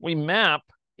 We map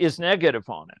is negative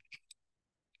on it.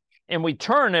 And we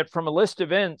turn it from a list of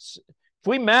ints. If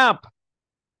we map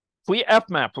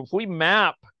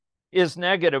is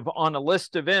negative on a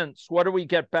list of ints, what do we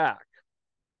get back?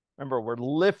 Remember, we're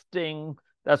lifting.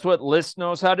 That's what list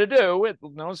knows how to do. It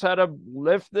knows how to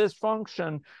lift this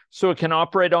function so it can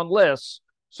operate on lists.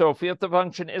 So if the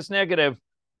function is negative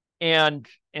and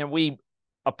we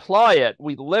apply it,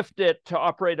 we lift it to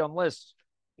operate on lists.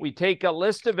 We take a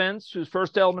list of ints whose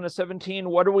first element is 17.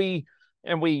 What do we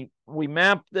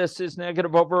map this is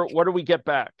negative over, what do we get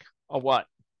back? A what?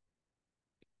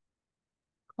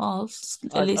 False.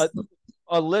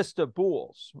 A list of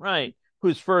bools, right?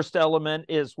 whose first element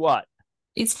is what?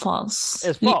 It's false.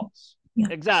 Is false. Yeah.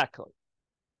 Exactly.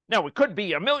 Now, it could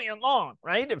be a million long,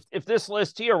 right? If this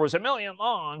list here was a million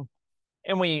long,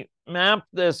 and we map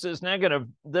this as negative,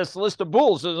 this list of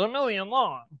bools is a million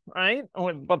long, right?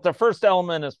 But the first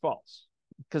element is false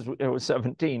because it was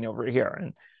 17 over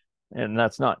here, and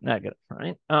that's not negative,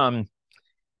 right? And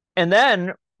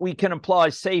then we can apply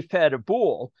safe head of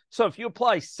bool. So if you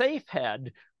apply safe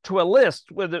head to a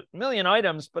list with a million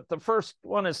items, but the first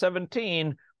one is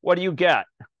 17, what do you get?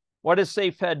 What does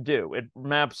safe head do? It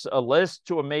maps a list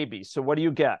to a maybe. So what do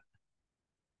you get?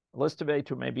 A list of A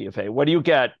to a maybe of A. What do you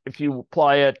get if you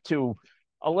apply it to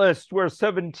a list where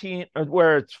 17,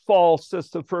 where it's false,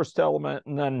 it's the first element,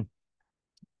 and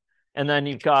then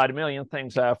you've got a million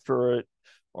things after it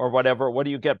or whatever? What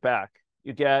do you get back?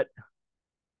 You get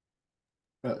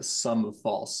sum of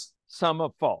false. Sum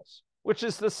of false, which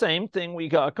is the same thing we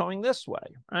got going this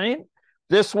way, right?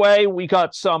 This way we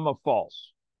got sum of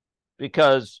false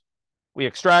because we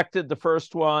extracted the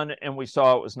first one and we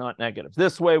saw it was not negative.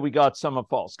 This way we got sum of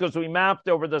false because we mapped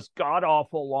over this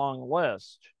god-awful long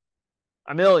list,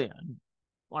 a million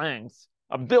lengths,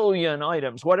 a billion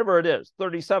items, whatever it is,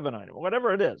 37 items,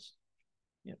 whatever it is,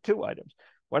 2 items,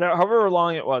 whatever, however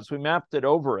long it was, we mapped it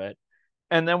over it,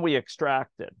 and then we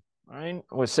extracted, right,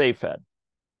 with safe head,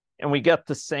 and we get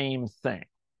the same thing.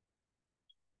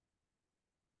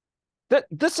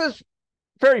 This is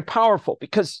very powerful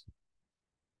because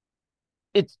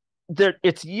it's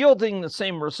yielding the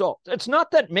same result. It's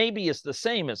not that maybe is the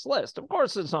same as list. Of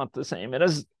course, it's not the same. It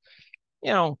is,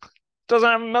 doesn't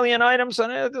have a million items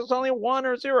on it. There's only 1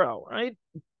 or 0, right?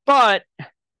 But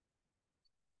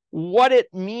what it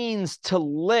means to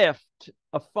lift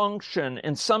a function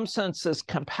in some sense is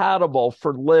compatible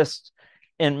for lists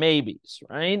and maybes,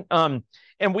 right? And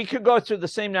we could go through the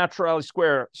same naturality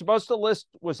square. Suppose the list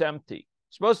was empty.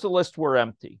 Suppose the list were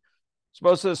empty.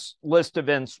 Suppose this list of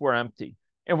ints were empty.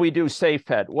 And we do safe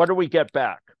head. What do we get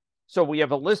back? So we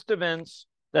have a list of ints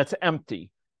that's empty,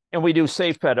 and we do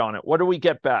safe head on it. What do we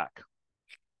get back?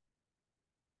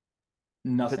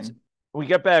 Nothing. We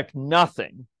get back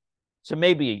nothing. So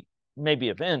maybe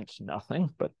of int, nothing,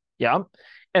 but yeah.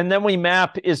 And then we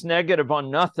map is negative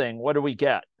on nothing. What do we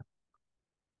get?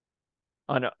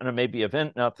 On a maybe of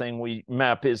int nothing, we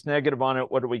map is negative on it.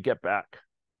 What do we get back?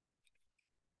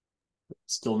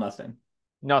 Still nothing.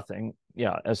 Nothing.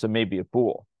 Yeah, as a maybe a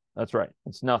bool. That's right.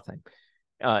 It's nothing.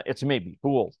 It's maybe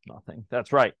bool, nothing.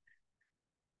 That's right.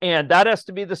 And that has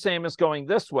to be the same as going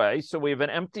this way. So we have an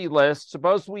empty list.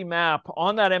 Suppose we map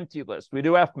on that empty list. We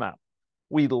do fmap.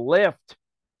 We lift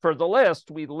for the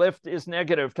list. We lift is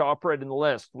negative to operate in the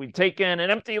list. We take in an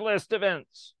empty list of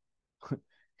ints.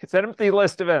 It's an empty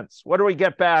list of ints. What do we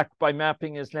get back by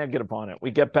mapping is negative on it? We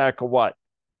get back a what?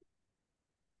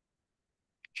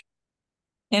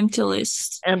 Empty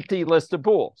list. Empty list of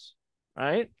bools,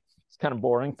 right? It's kind of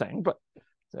boring thing, but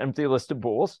it's an empty list of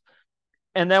bools.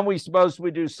 And then we suppose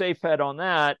we do safe head on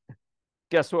that.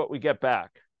 Guess what we get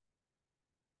back?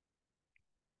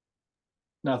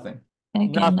 Nothing.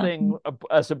 Again, Nothing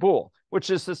as a bool, which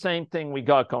is the same thing we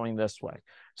got going this way.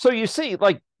 So you see,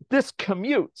 like this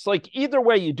commutes, like either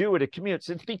way you do it, it commutes.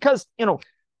 It's because,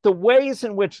 the ways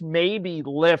in which maybe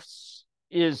lifts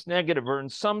is negative or in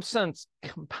some sense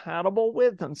compatible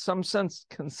with, in some sense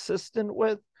consistent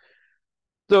with,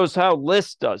 those how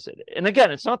list does it. And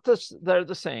again, it's not this, they're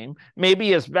the same.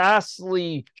 Maybe it's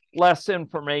vastly less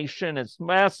information. It's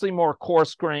vastly more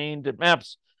coarse-grained. It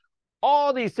maps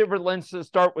all these different lists that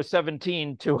start with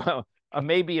 17 to a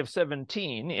maybe of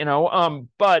 17,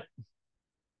 but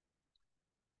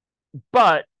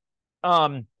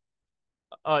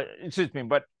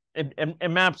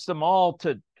it maps them all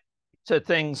to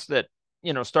things that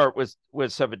start with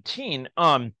 17.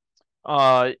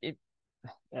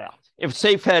 If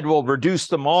safe head will reduce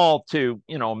them all to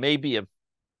maybe a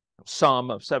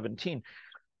sum of 17,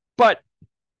 but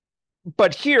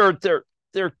here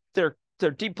they're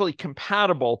deeply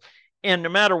compatible, and no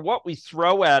matter what we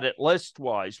throw at it list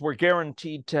wise, we're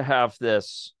guaranteed to have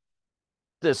this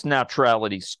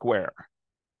naturality square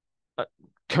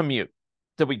commute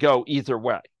that we go either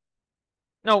way.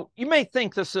 Now, you may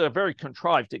think this is a very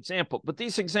contrived example, but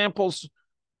these examples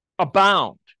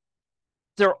abound.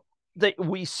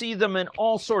 We see them in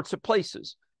all sorts of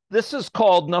places. This is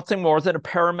called nothing more than a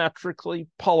parametrically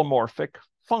polymorphic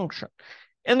function.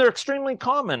 And they're extremely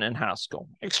common in Haskell,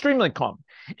 extremely common.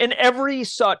 And every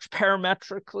such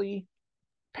parametrically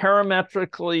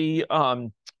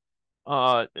parameterized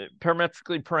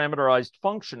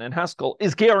function in Haskell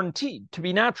is guaranteed to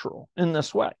be natural in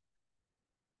this way.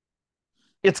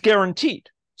 It's guaranteed.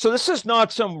 So this is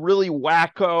not some really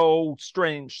wacko,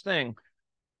 strange thing.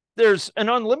 there's an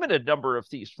unlimited number of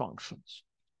these functions.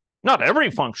 Not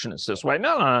every function is this way.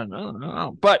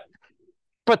 No. But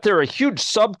they're a huge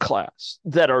subclass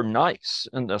that are nice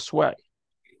in this way.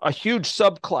 A huge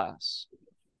subclass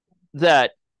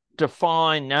that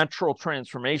define natural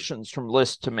transformations from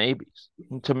list to maybes,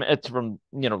 from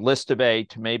list of A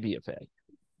to maybe of A.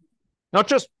 Not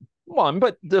just one,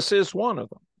 but this is one of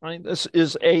them, right? This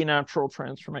is a natural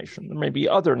transformation. There may be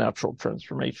other natural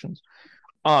transformations.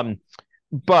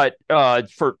 But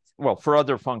for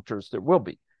other functors there will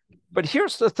be. But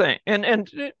here's the thing, and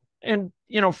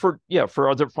for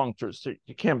other functors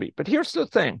it can be. But here's the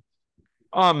thing.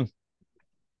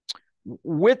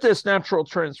 With this natural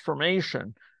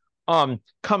transformation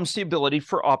comes the ability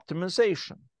for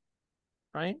optimization,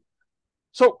 right?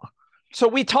 So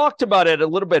we talked about it a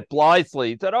little bit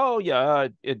blithely that, oh yeah,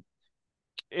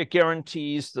 it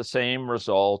guarantees the same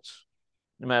result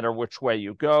no matter which way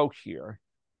you go here.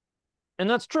 And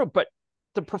that's true, but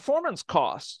the performance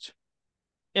cost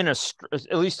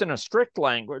at least in a strict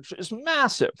language is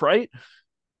massive, right?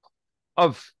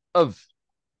 Of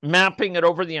mapping it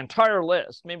over the entire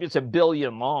list. Maybe it's 1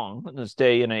 billion long in this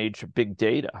day and age of big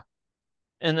data.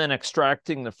 And then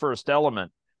extracting the first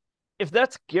element. If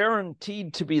that's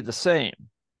guaranteed to be the same,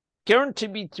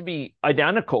 guaranteed to be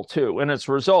identical to in its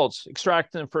results,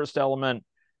 extracting the first element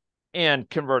and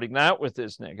converting that with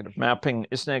is negative, mapping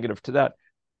is negative to that.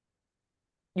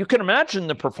 You can imagine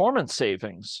the performance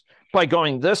savings by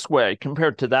going this way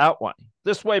compared to that one.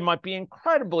 This way might be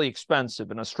incredibly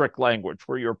expensive in a strict language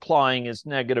where you're applying is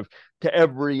negative to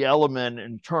every element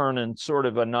in turn in sort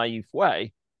of a naive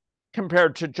way,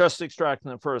 compared to just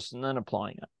extracting the first and then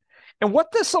applying it. And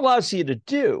what this allows you to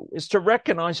do is to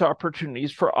recognize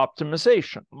opportunities for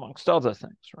optimization, amongst other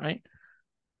things, right?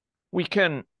 We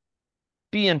can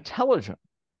be intelligent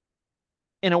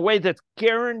in a way that's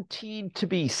guaranteed to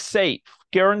be safe,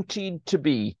 guaranteed to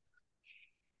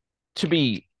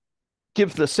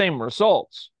give the same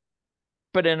results,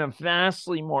 but in a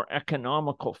vastly more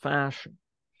economical fashion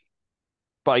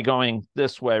by going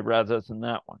this way rather than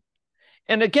that one.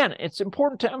 And again, it's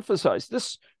important to emphasize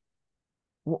this.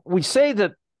 We say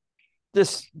that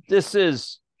this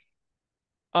is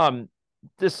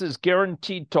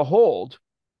guaranteed to hold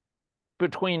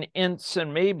between ints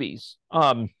and maybes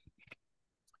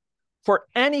for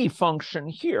any function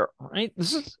here, right?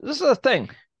 This is the thing.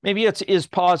 Maybe it's is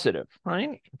positive,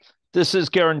 right? This is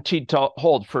guaranteed to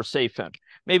hold for safe n.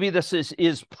 Maybe this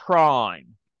is prime.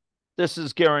 This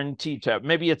is guaranteed to have.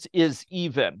 Maybe it's is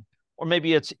even, or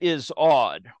maybe it's is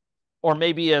odd, or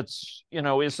maybe it's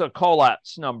is a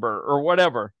Collatz number or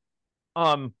whatever.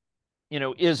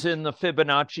 Is in the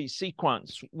Fibonacci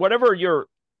sequence. Whatever your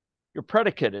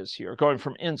predicate is here, going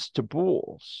from ints to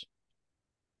bools.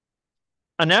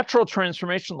 A natural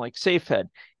transformation like safehead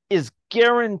is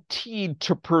guaranteed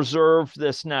to preserve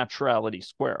this naturality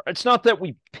square. It's not that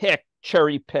we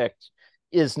cherry picked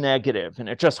is negative and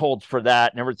it just holds for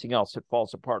that and everything else it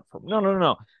falls apart from.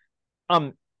 No.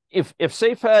 If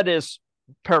safehead is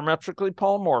parametrically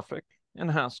polymorphic in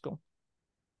Haskell,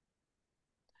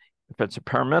 if it's a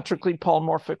parametrically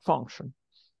polymorphic function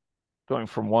going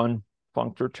from one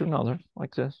functor to another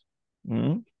like this,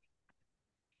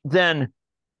 then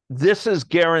this is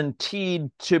guaranteed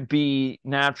to be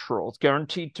natural. It's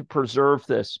guaranteed to preserve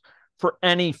this for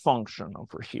any function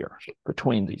over here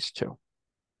between these two.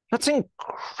 That's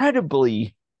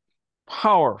incredibly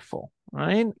powerful,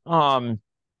 right?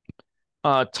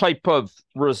 Type of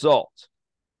result.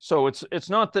 So it's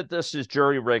not that this is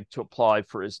jury-rigged to apply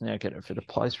for is negative. It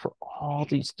applies for all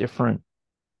these different.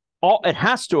 It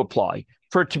has to apply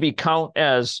for it to be count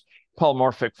as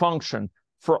polymorphic function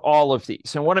for all of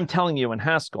these. And what I'm telling you in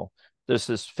Haskell, there's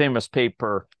this famous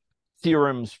paper,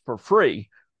 Theorems for Free,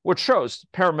 which shows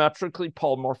parametrically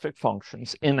polymorphic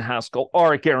functions in Haskell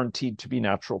are guaranteed to be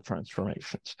natural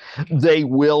transformations. They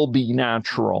will be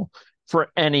natural for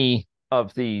any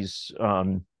of these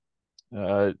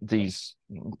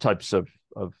types of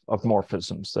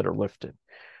morphisms that are lifted.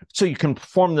 So you can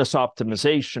perform this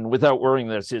optimization without worrying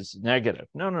that it's negative.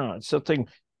 No, it's something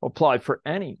apply for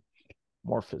any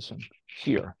morphism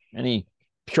here, any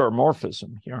pure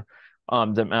morphism here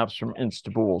that maps from ints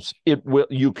to bools.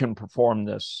 You can perform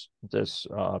this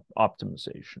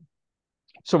optimization.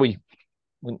 So we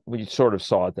sort of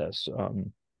saw this.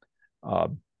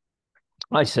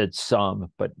 I said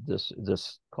some, but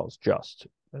this calls just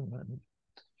and then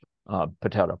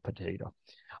potato.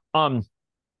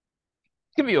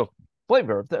 Give you a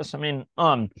flavor of this. I mean,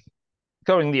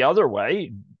 going the other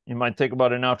way, you might think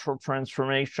about a natural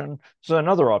transformation. So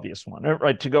another obvious one,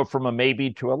 right? To go from a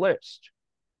maybe to a list.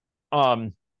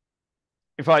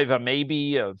 If I have a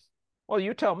maybe of Well,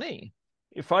 you tell me.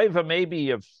 If I have a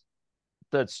maybe of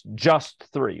that's just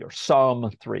 3 or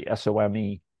some 3,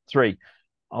 SOME 3,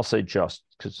 I'll say just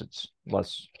because it's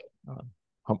less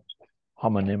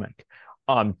homonymic.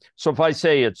 So if I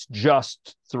say it's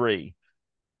just 3,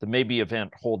 the maybe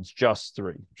event holds just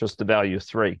 3, just the value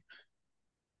 3.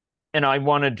 And I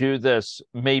want to do this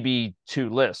maybe to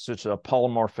lists, which is a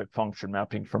polymorphic function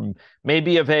mapping from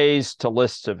maybe of A's to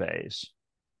list of A's.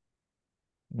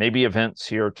 Maybe events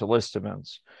here to list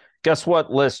events. Guess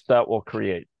what list that will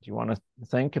create? Do you want to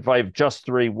think? If I have just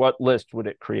 3, what list would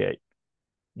it create?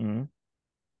 Mm-hmm.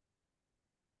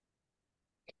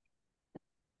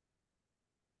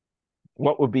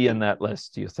 What would be in that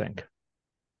list, do you think?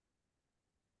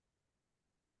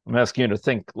 I'm asking you to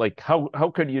think, like,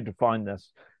 how could you define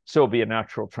this so it'll be a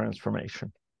natural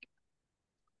transformation?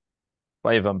 If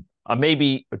I have a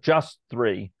maybe just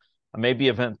 3, a maybe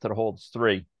event that holds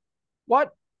 3.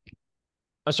 What?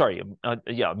 Sorry,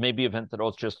 yeah, maybe event that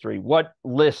holds just 3. What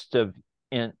list of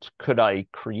int could I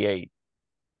create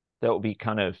that would be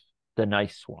kind of the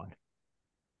nice one?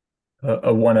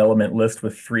 A one element list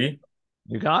with 3.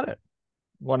 You got it.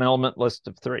 One element list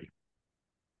of 3.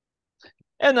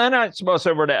 And then I suppose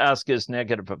I were to ask is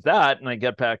negative of that, and I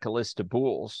get back a list of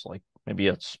bools, like maybe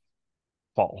it's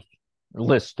false,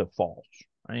 list of false,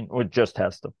 right? Or it just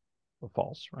has the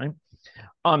false, right?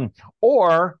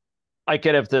 Or I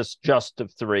could have this just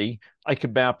of 3. I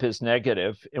could map is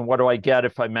negative. And what do I get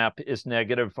if I map is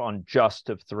negative on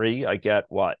just of 3? I get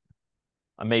what?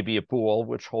 Maybe a bool,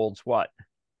 which holds what?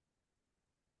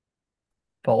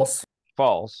 False.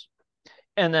 False.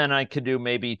 And then I could do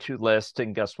maybe to list,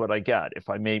 and guess what I get? If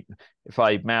I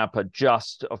map a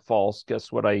just a false,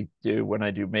 guess what I do when I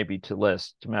do maybe to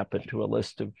list to map it to a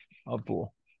list of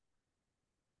bool?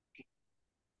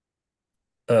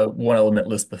 One element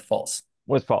list with false.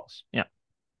 With false, yeah.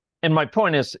 And my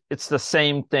point is, it's the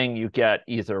same thing you get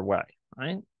either way,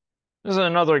 right? This is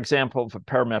another example of a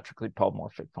parametrically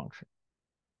polymorphic function.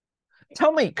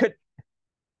 Tell me, could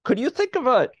you think of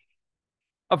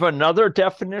another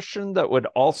definition that would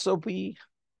also be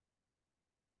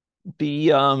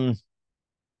natural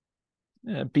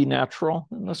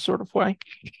in this sort of way?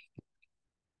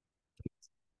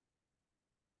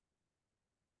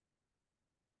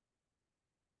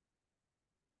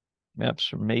 Maps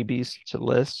from maybes to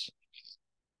lists.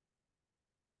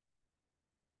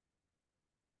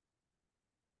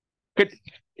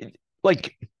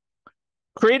 Like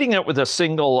creating it with a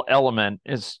single element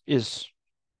is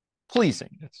pleasing.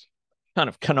 It's kind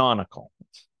of canonical.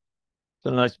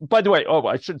 So nice. By the way,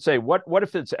 I should say, what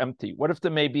if it's empty? What if the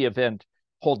maybe event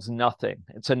holds nothing?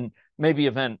 It's a maybe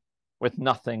event with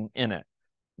nothing in it.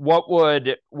 What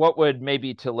would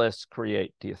maybe to list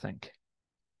create, do you think?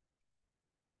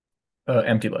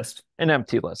 Empty list. An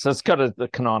empty list. That's kind of the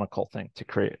canonical thing to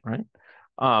create, right?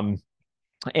 And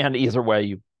either way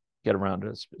you get around it,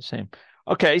 it's the same.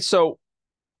 Okay, so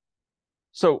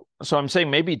I'm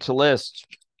saying maybe to list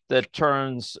that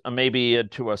turns a maybe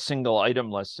into a single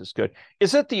item list is good.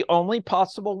 Is it the only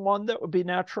possible one that would be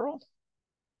natural?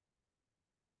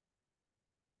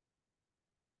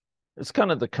 It's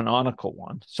kind of the canonical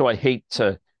one. So I hate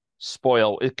to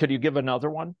spoil it. Could you give another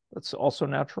one that's also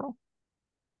natural?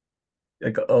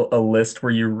 Like a list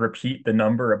where you repeat the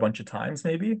number a bunch of times,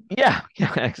 maybe? Yeah,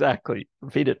 exactly.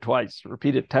 Repeat it twice,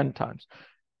 repeat it 10 times.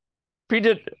 Repeat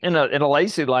it in a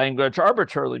lazy language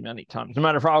arbitrarily many times. No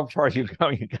matter how far you go,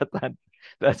 you get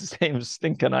that same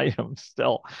stinking item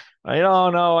still. Right? Oh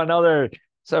no, another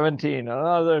 17,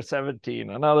 another 17,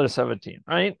 another 17,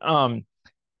 right?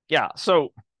 Yeah,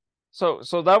 so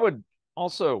that would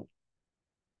also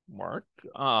work.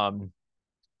 Some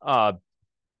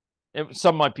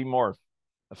might be more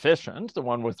efficient. The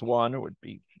one with 1 would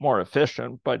be more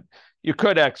efficient, but you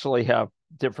could actually have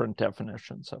different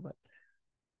definitions of it.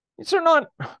 These are not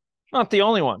the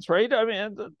only ones, right? I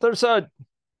mean, there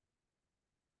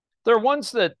are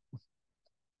ones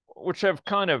which have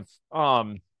kind of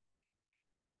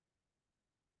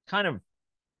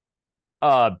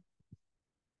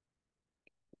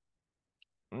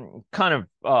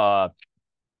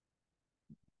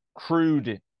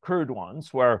crude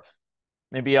ones where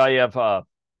maybe I have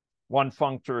one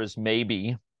functor is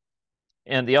maybe,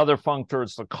 and the other functor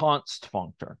is the const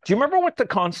functor. Do you remember what the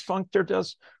const functor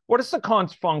does? What does the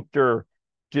const functor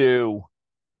do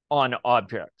on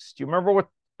objects? Do you remember what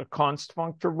a const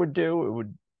functor would do?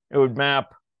 It would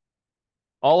map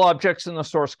all objects in the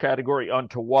source category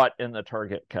onto what in the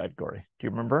target category? Do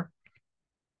you remember?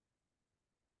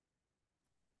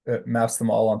 It maps them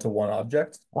all onto one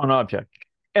object. One object.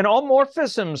 And all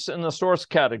morphisms in the source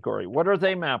category, what are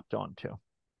they mapped onto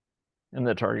in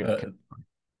the target category?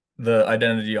 The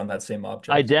identity on that same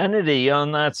object. Identity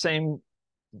on that same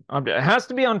object. It has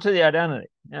to be onto the identity.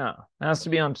 Yeah, it has to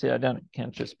be onto the identity. It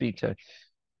can't just be to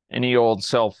any old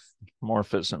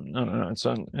self-morphism. No. It's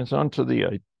onto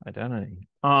the identity.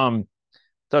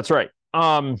 That's right.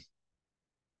 And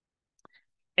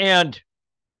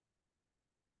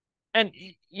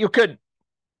you could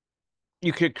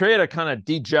create a kind of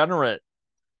degenerate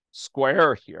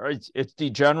square here. It's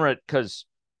degenerate because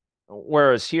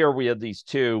whereas here we had these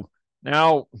two.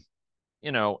 Now,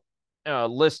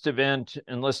 list of int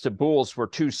and list of bools were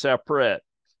two separate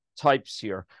types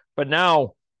here, but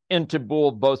now int and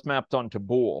bool both mapped onto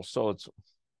bool, so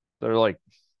they're like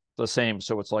the same.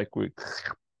 So it's like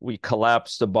we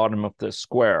collapse the bottom of this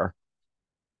square,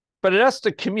 but it has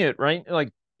to commute, right?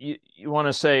 Like you want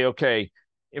to say, okay,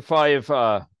 if I have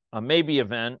a maybe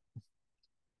event,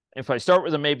 if I start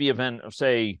with a maybe event of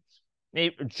say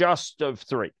just of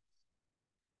 3,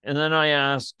 and then I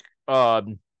ask,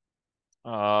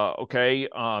 okay,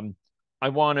 I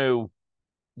want to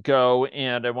go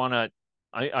and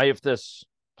I have this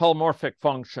polymorphic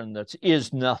function that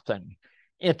is nothing.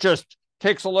 It just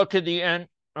takes a look at the end,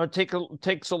 or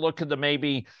takes a look at the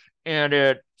maybe, and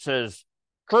it says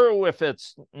true if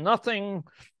it's nothing.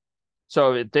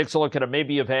 So it takes a look at a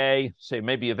maybe of A, say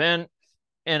maybe event,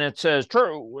 and it says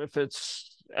true if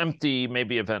it's empty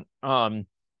maybe event. In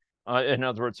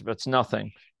other words, if it's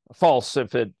nothing. False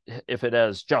if it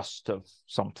has just of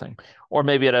something, or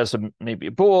maybe it has maybe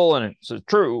a bool and it says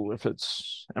true if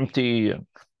it's empty,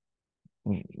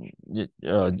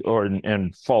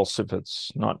 and false if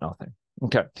it's not nothing.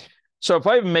 Okay, so if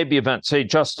I have a maybe event, say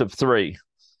just of 3,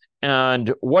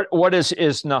 and what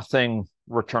is nothing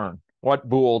return? What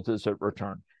bool does it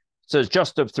return? It says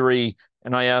just of 3,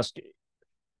 and I ask,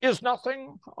 is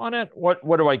nothing on it? What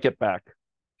do I get back?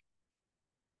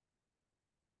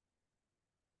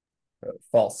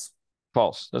 False.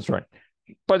 False. That's right.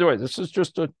 By the way, this is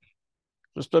just a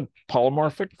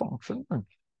polymorphic function.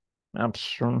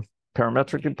 Maps from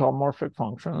parametrically polymorphic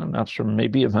function, and maps from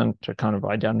maybe event to kind of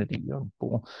identity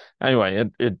bool. Anyway,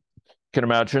 it can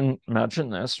imagine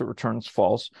this. It returns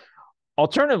false.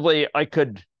 Alternatively, I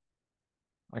could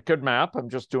map. I'm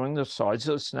just doing the size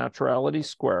of this naturality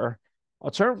square.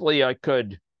 Alternatively, I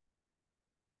could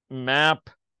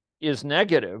map is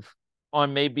negative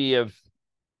on maybe of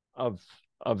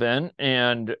n,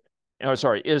 and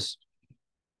is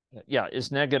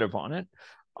negative on it,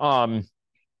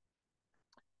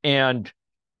 and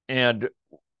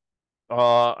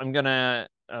I'm gonna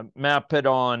map it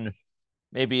on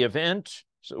maybe event,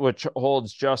 which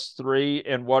holds just 3,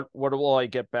 and what will I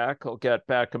get back? I'll get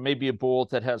back maybe a bool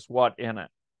that has what in it?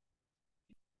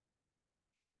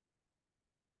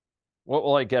 What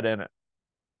will I get in it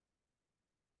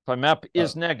if I map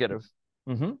is negative?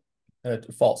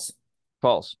 False.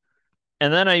 False.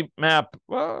 And then I map,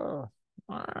 and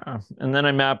then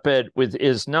I map it with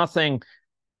is nothing.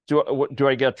 Do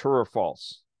I get true or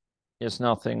false? Is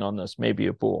nothing on this maybe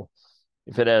a bool.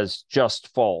 If it has just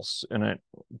false, and it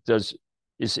does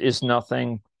is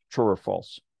nothing true or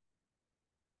false?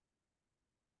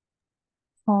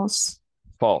 False.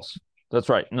 False. That's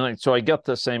right. So I get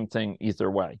the same thing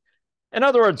either way. In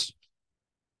other words,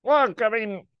 look, I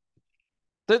mean,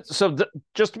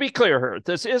 just to be clear here,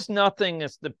 this is nothing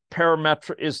is the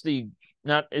parametric, is the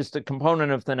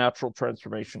component of the natural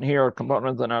transformation here, a component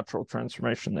of the natural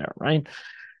transformation there, right?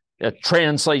 It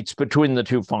translates between the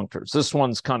two functors. This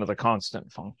one's kind of the constant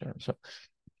functor. So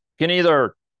you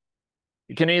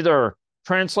can either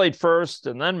translate first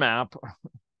and then map,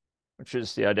 which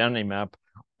is the identity map,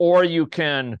 or you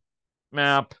can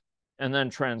map and then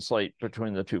translate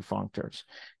between the two functors.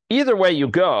 Either way you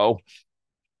go,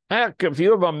 heck, if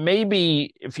you have a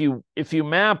maybe, if you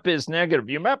map is negative,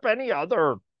 you map any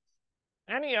other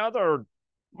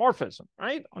morphism,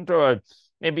 right, onto a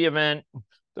maybe event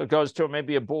that goes to a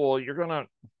maybe a bool, you're going to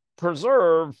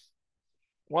preserve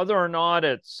whether or not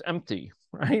it's empty,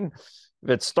 right? If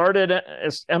it started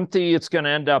as empty, it's going to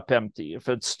end up empty. If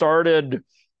it started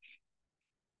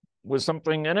with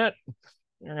something in it,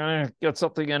 you're going to get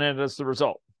something in it as the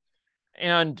result.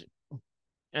 And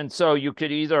so you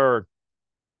could either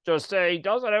just say,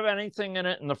 does it have anything in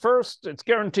it in the first? It's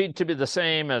guaranteed to be the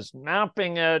same as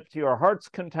mapping it to your heart's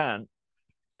content,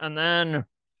 and then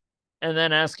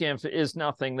asking if it is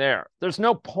nothing there. There's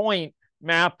no point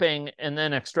mapping and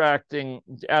then extracting,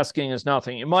 asking is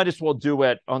nothing. You might as well do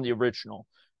it on the original.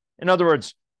 In other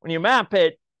words, when you map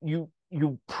it, you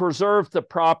preserve the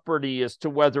property as to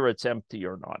whether it's empty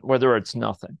or not, whether it's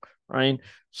nothing, right?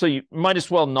 So you might as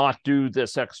well not do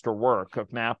this extra work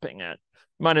of mapping it.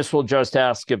 Might as well just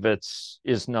ask if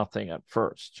is nothing at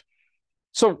first.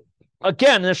 So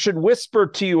again, this should whisper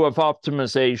to you of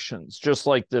optimizations, just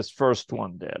like this first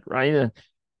one did, right?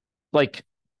 Like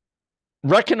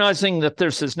recognizing that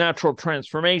there's this natural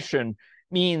transformation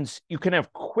means you can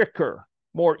have quicker,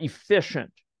 more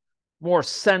efficient, more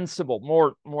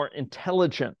sensible, more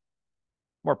intelligent,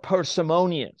 more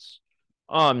parsimonious,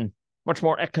 much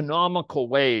more economical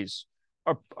ways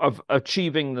of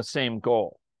achieving the same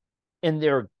goal. And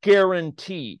they're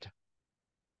guaranteed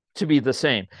to be the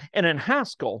same. And in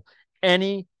Haskell,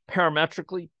 any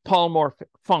parametrically polymorphic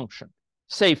function,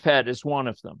 safe head is one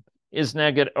of them, is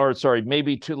negative, or sorry,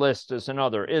 maybe to list is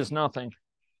another, is nothing.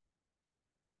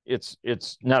 It's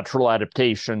natural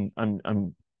adaptation.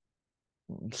 I'm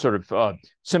sort of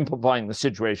simplifying the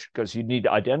situation because you need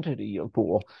identity of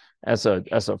bool as a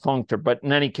functor. But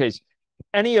in any case,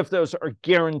 any of those are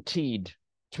guaranteed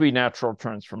to be natural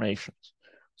transformations.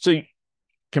 So you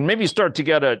can maybe start to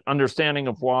get an understanding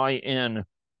of why in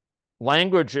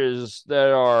languages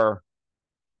that are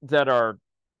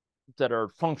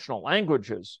functional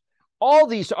languages, all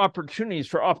these opportunities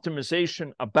for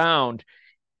optimization abound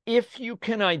if you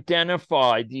can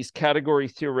identify these category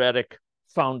theoretic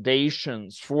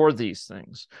foundations for these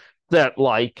things, that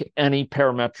like any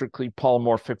parametrically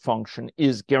polymorphic function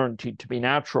is guaranteed to be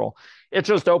natural. It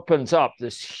just opens up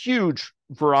this huge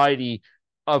variety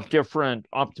of different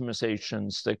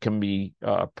optimizations that can be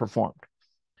performed.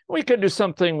 We could do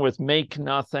something with make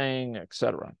nothing,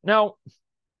 etc. Now,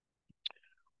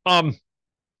 in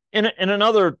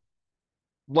another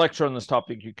lecture on this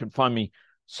topic, you can find me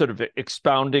sort of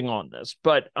expounding on this.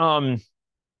 But I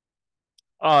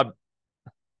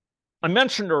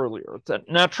mentioned earlier that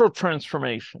natural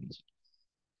transformations,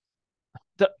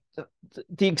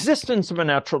 the existence of a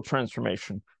natural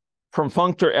transformation from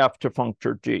functor F to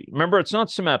functor G. Remember, it's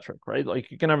not symmetric, right? Like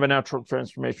you can have a natural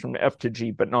transformation from F to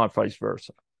G, but not vice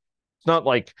versa. It's not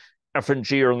like F and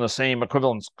G are in the same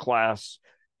equivalence class,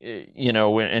 you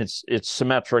know, it's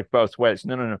symmetric both ways.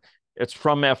 No. It's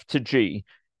from F to G.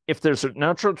 If there's a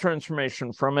natural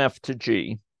transformation from F to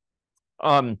G,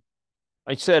 I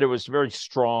said it was a very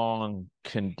strong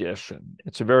condition.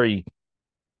 It's a very,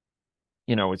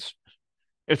 you know, it's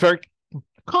very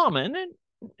common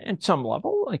at some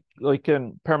level, like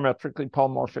in parametrically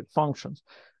polymorphic functions,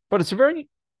 but it's a very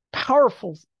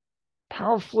powerfully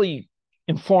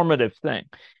informative thing.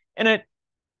 And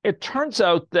it turns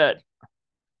out that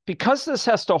because this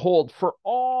has to hold for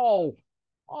all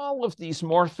of these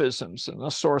morphisms in the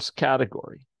source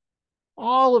category,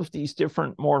 all of these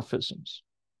different morphisms,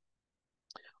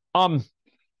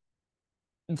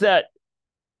 that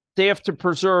they have to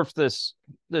preserve this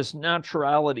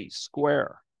naturality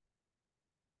square.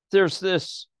 There's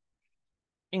this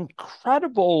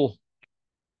incredible,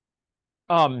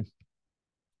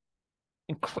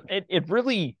 it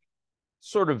really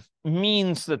sort of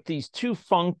means that these two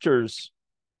functors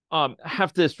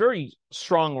have this very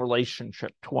strong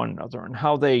relationship to one another and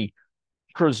how they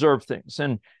preserve things.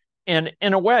 And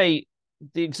in a way,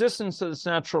 the existence of this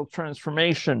natural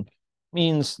transformation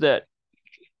means that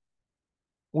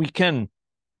we can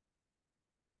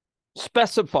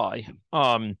specify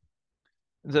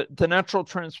the natural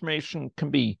transformation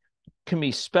can be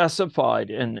specified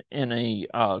in a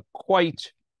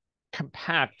quite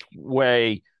compact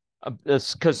way,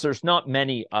 because there's not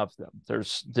many of them.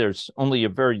 There's only a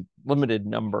very limited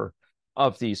number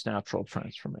of these natural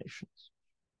transformations.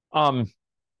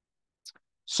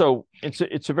 So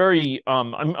it's a very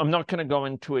I'm not going to go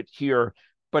into it here,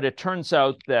 but it turns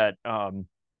out that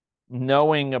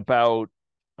knowing about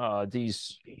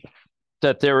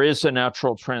that there is a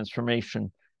natural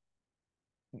transformation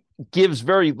gives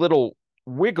very little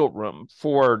wiggle room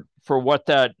for what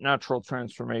that natural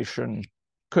transformation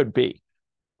could be.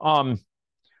 So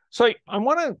I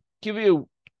want to give you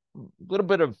a little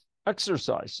bit of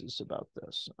exercises about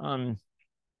this.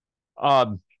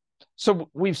 So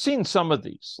we've seen some of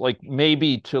these, like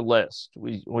maybe to list.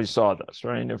 We saw this,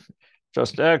 right? If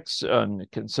just X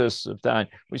consists of that,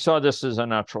 we saw this as a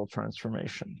natural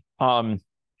transformation. What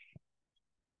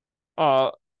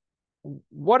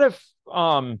if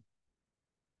I'm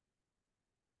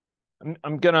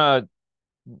gonna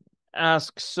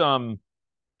ask some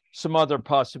other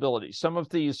possibilities. Some of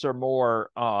these are more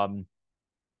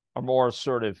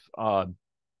sort of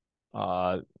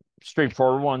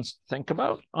straightforward ones to think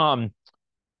about. How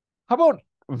about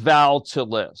val to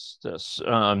list this?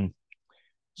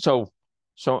 So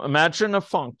imagine a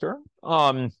functor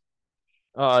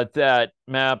that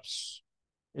maps,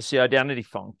 it's the identity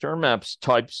functor, maps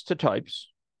types to types,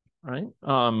 right?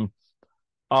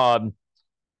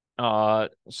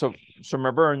 So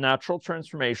remember, in natural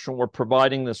transformation, we're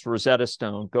providing this Rosetta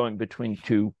Stone going between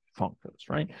two functors,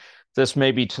 right? This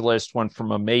maybe to list went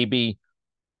from a maybe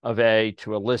of A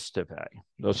to a list of A.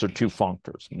 Those are two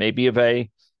functors. Maybe of A,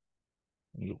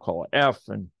 you call it F,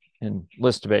 and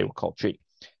list of A we'll call G.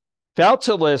 Val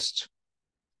to list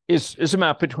is a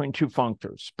map between two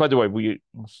functors. By the way, we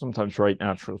sometimes write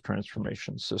natural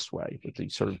transformations this way with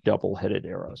these sort of double-headed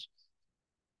arrows.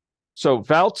 So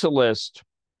val to list,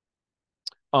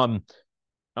 the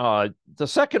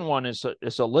second one is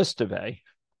a list of A,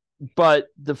 but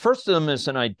the first of them is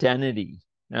an identity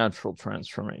natural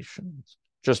transformation. It's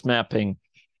just mapping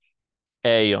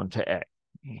A onto A.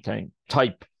 Okay,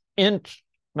 type int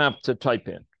map to type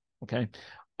int. Okay,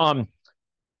 and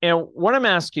what I'm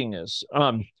asking is,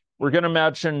 we're going to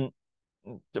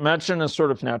imagine a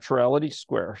sort of naturality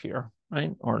square here,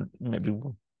 right? Or maybe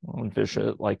we'll envision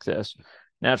it like this: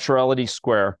 naturality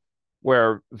square,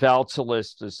 where val to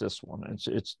list is this one.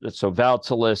 It's so val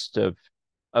to list of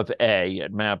A.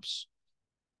 It maps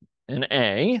an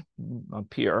A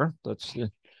up here. That's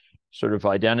the sort of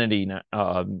identity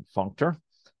functor.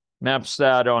 Maps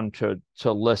that onto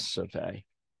lists of A.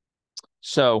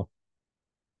 So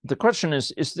the question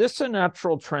is this a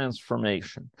natural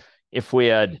transformation? If we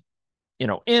had,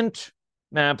 int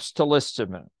maps to list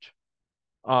of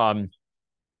int,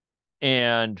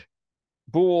 and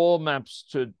bool maps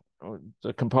to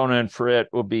the component for it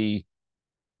will be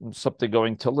something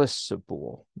going to lists of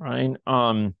bool, right?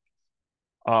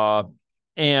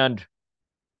 And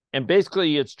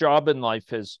basically its job in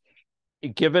life is,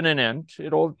 given an int,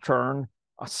 it'll return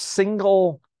a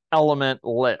single element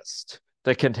list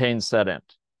that contains that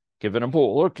int. Given a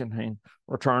bool, it can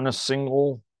return a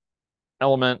single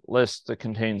element list that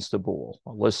contains the bool,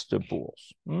 a list of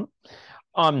bools.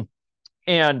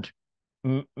 And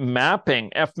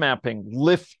mapping, F mapping,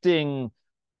 lifting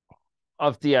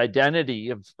of the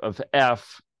identity of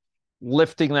F,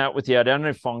 lifting that with the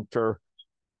identity functor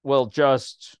will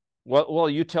just, well,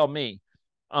 you tell me,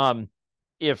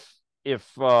 if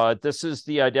this is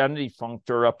the identity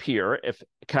functor up here, if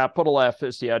capital F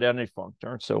is the identity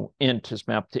functor, so int is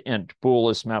mapped to int,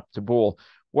 bool is mapped to bool,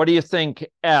 what do you think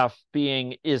F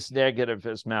being is negative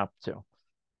is mapped to?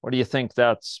 What do you think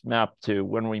that's mapped to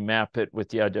when we map it with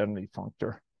the identity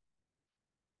functor?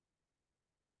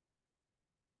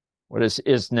 What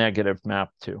is negative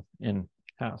mapped to in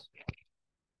Haskell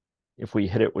if we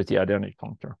hit it with the identity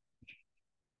functor?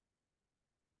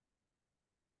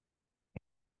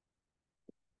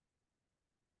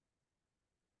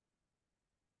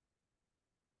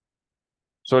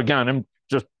 So again,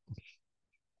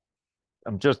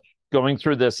 I'm just going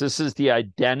through this. This is the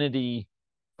identity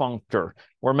functor.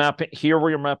 We're mapping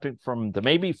from the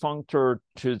maybe functor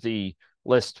to the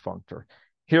list functor.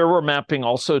 Here we're mapping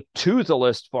also to the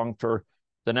list functor.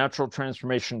 The natural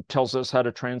transformation tells us how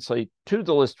to translate to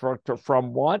the list functor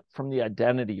from what? From the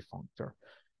identity functor.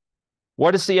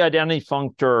 What does the identity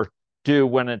functor do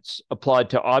when it's applied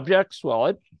to objects? Well,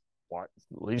 it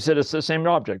leaves it as the same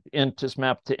object. Int is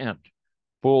mapped to int.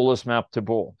 Bool is mapped to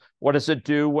bool. What does it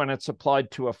do when it's applied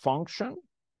to a function?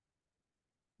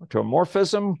 Or to a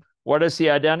morphism? What does the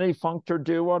identity functor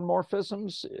do on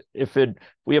morphisms? If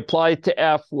we apply it to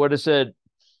F, what does it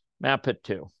map it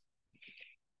to?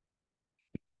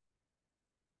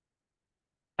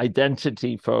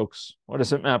 Identity, folks. What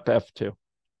does it map F to?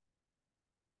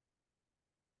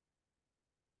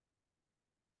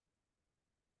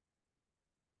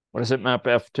 What does it map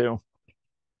F to?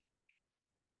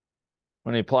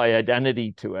 When you apply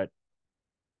identity to it.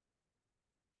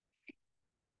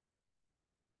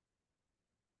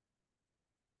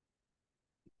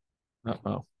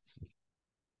 Uh-oh.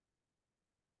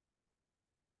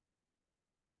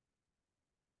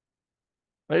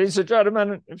 Ladies and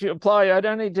gentlemen, if you apply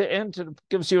identity to int, it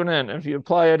gives you an int. If you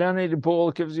apply identity to bool,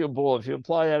 it gives you a bool. If you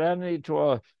apply identity to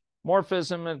a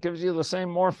morphism, it gives you the same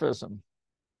morphism.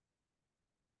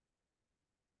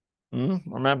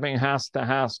 We're mapping Hask to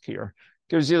Hask here.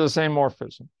 Gives you the same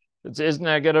morphism. If it's is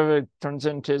negative, it turns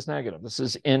into is negative. This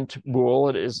is int bool,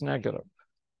 it is negative.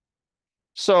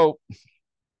 So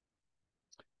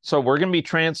we're going to be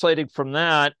translating from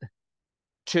that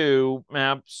to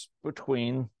maps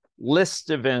between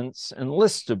list events and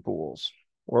list of bools,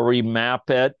 where we map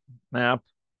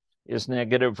is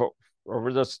negative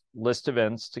over this list of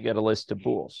events to get a list of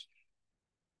bools.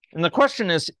 And the question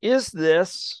is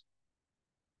this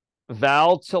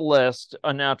val to list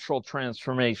a natural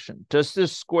transformation? Does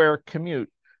this square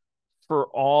commute for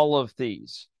all of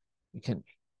these? We can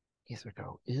either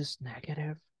go is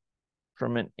negative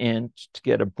from an int to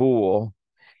get a bool,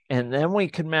 and then we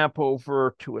can map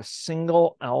over to a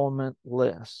single element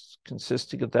list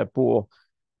consisting of that bool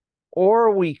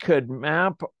Or we could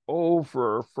map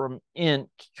over from int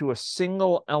to a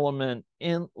single element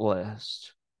int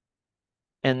list.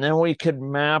 And then we could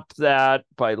map that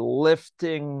by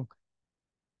lifting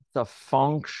the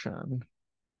function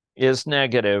is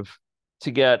negative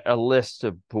to get a list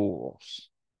of bools.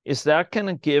 Is that going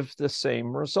to give the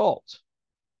same result?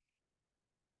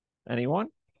 Anyone?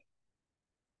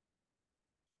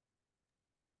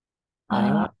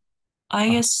 Anyone? I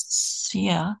guess,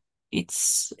 yeah,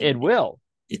 it's It will.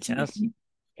 it's Yes,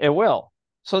 it will.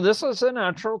 So this is a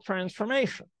natural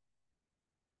transformation.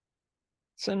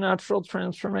 It's a natural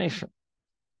transformation.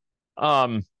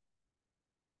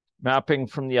 Mapping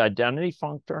from the identity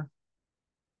functor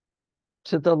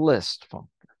to the list functor.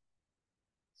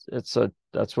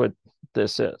 That's what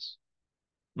this is.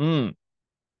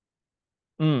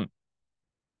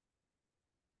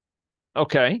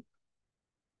 Okay.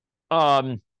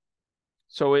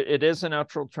 So it is a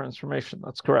natural transformation.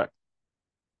 That's correct.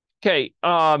 Okay.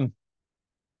 Now,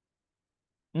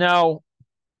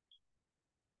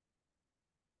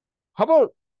 how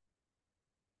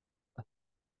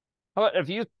about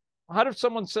if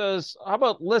someone says, how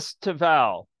about list to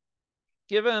val?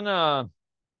 Given a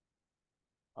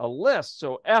list,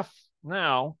 so F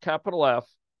now, capital F,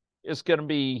 is going to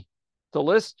be the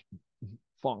list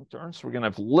functor. So we're going to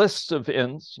have lists of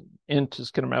ints. Int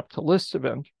is going to map to list of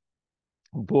int.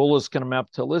 Bool is going to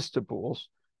map to list of bools.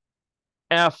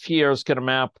 F here is going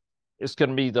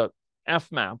to be the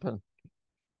F map, and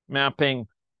mapping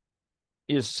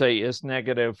is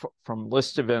negative from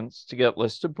list of ints to get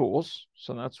list of bools.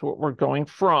 So that's what we're going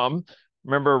from.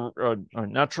 Remember, a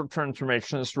natural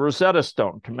transformation is Rosetta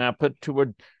Stone to map it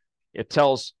to it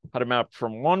tells how to map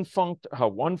from how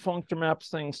one functor maps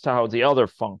things to how the other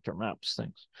functor maps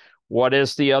things. What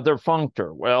is the other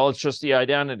functor? Well, it's just the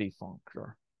identity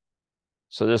functor.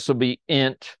 So this will be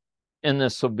int, and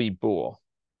this will be bool.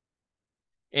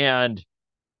 And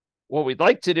what we'd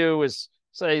like to do is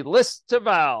say list to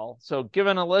val. So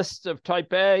given a list of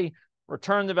type A,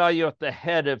 return the value at the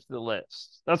head of the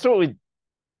list. That's what we'd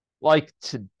like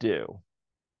to do.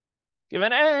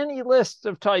 Given any list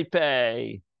of type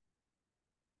A,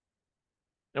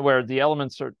 where the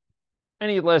elements are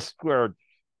any list where,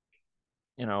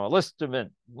 a list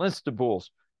of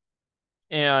bools.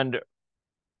 And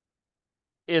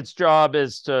its job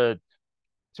is to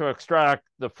extract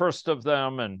the first of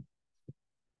them,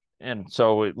 and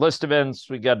so list of ints,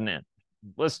 we get an int.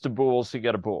 List of bools, you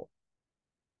get a bool.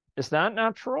 Is that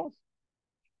natural?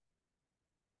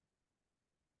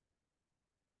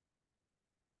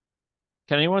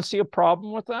 Can anyone see a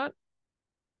problem with that?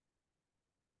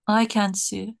 I can't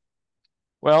see.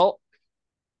 Well,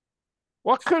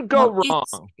 what could go Well,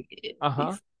 wrong?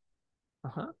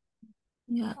 Uh-huh.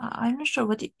 Yeah, I'm not sure,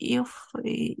 but if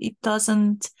it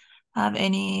doesn't have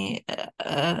any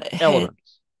head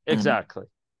Elements. Exactly.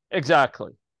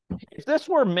 If this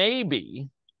were maybe,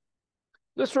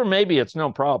 it's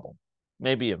no problem.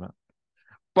 Maybe even.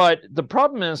 But the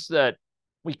problem is that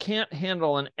we can't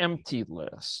handle an empty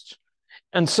list.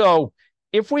 And so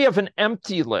if we have an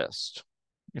empty list,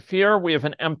 if here we have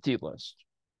an empty list,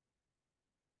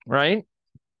 right?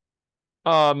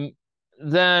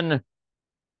 Then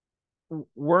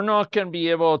we're not going to be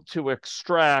able to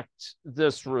extract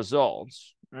this result,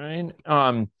 right?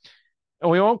 And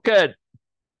we won't get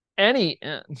any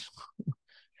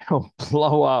it'll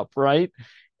blow up, right?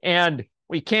 And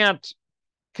we can't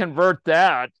convert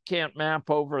that, can't map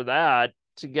over that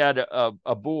to get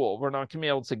a bool. We're not going to be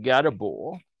able to get a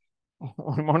bool.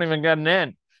 We won't even get an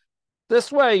int.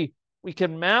 This way, we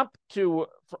can map to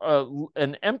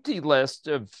an empty list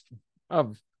of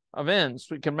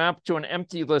ints. We can map to an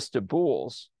empty list of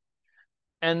bools.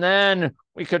 And then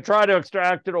we could try to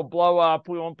extract, it'll blow up.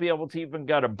 We won't be able to even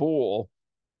get a bool.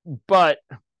 But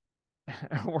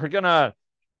we're not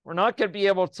going to be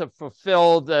able to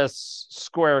fulfill this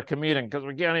square commuting because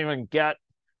we can't even get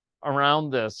around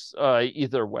this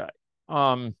either way.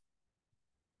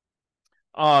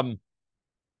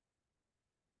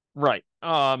 Right.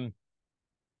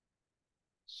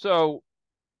 So,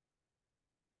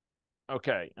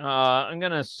 okay. I'm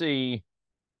going to see.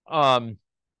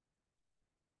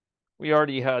 We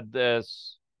already had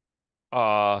this.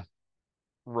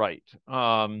 Right.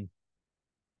 I'm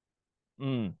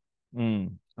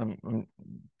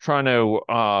trying to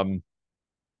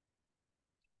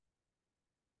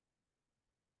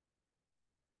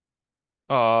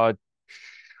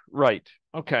right.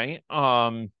 Okay.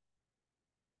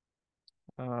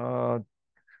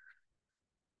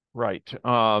 Right.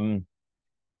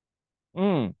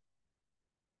 Mm,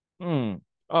 mm,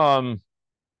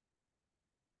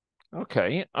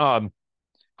 okay. How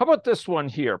How about this one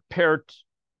here? Pair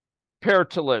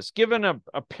to list. Given a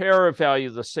pair of value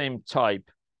of the same type,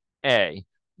 A,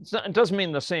 it doesn't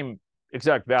mean the same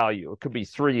exact value. It could be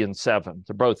 3 and 7.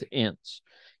 They're both ints.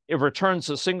 It returns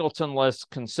a singleton list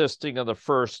consisting of the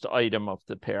first item of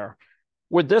the pair.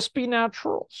 Would this be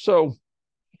natural? So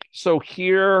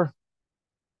here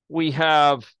we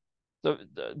have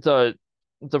the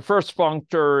first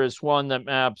functor is one that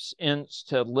maps ints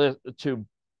to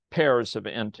pairs of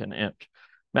int and int,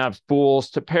 maps bools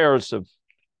to pairs of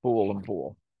bool and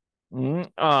bool.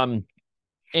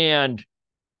 And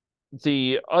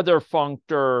the other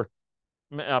functor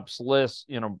maps list,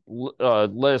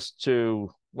 list to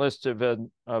list of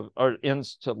or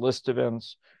ints to list of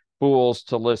ints, bools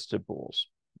to list of bools.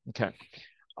 Okay.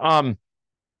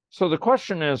 So the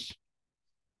question is,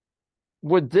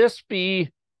 would this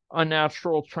be a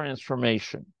natural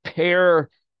transformation, pair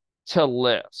to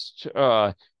list,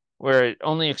 where it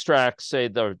only extracts, say,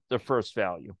 the first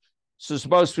value? So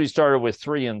suppose we started with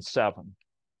 3 and 7.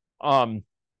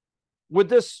 Would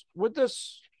this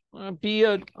be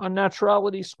a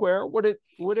naturality square? Would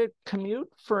it commute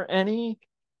for any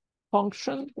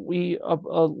function we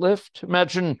lift?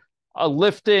 Imagine a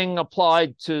lifting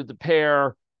applied to the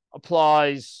pair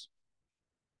applies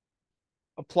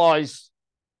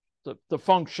the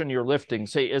function you're lifting,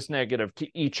 say, is negative to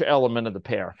each element of the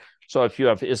pair. So if you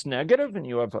have is negative and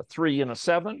you have a 3 and a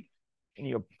 7, and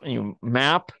you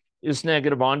map is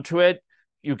negative onto it,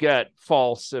 you get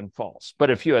false and false. But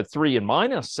if you had 3 and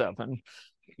minus 7,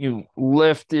 you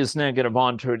lift is negative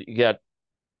onto it, you get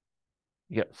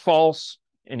false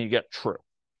and you get true,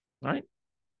 right?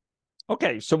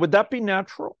 Okay, so would that be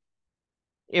natural?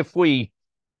 If we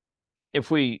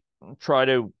try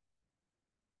to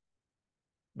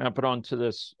map it onto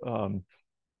this,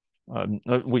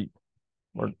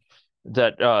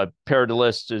 pair to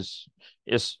list is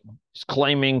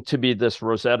claiming to be this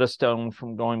Rosetta Stone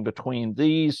from going between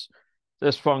this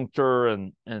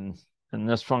functor and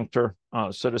this functor,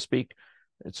 so to speak.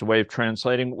 It's a way of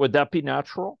translating. Would that be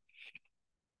natural?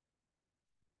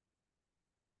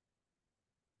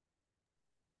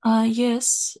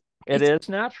 Yes. It is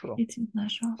natural. It is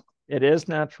natural. It is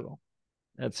natural.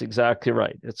 That's exactly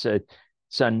right. It's a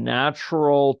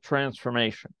natural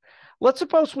transformation. Let's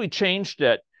suppose we changed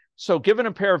it. So given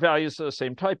a pair of values of the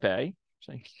same type A,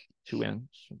 say 2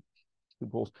 n's, 2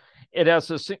 bools,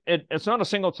 it's not a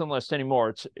singleton list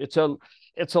anymore. It's a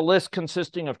list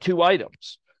consisting of 2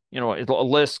 items. A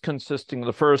list consisting of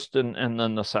the first and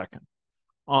then the second.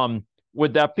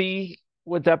 Would that be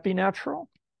natural?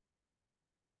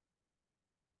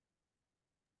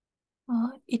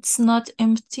 It's not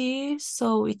empty,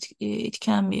 so it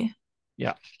can be.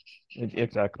 Yeah,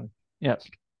 exactly. Yes,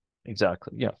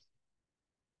 exactly. Yeah.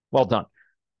 Well done.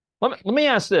 Let me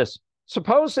ask this.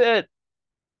 Suppose that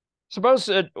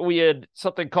we had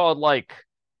something called like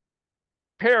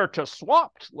pair to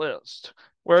swapped list,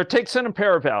 where it takes in a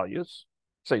pair of values,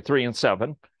 say 3 and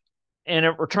 7, and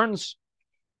it returns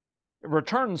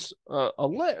a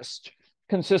list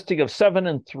consisting of 7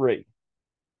 and 3.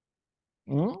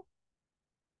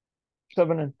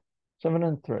 7 and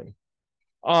 3.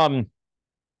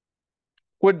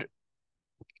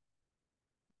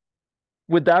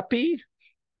 Would that be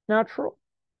natural?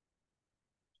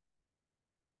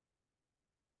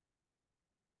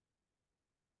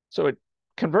 So it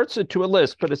converts it to a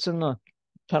list, but it's in the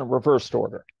kind of reversed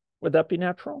order. Would that be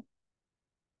natural?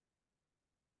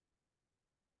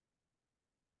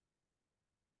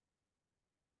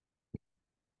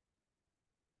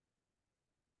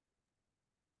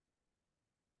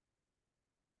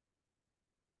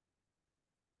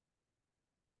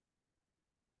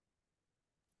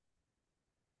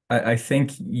 I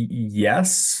think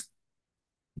yes.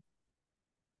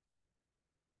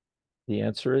 The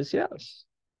answer is yes.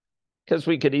 Because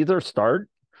we could either start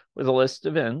with a list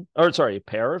of a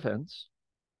pair of ints,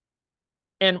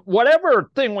 and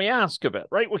whatever thing we ask of it,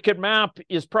 right? We could map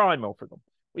is prime over them.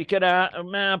 We could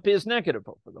map is negative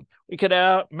over them. We could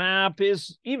map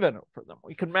is even over them.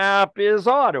 We could map is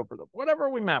odd over them. Whatever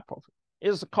we map over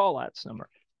is a Collatz number.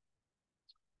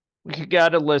 We could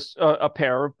get a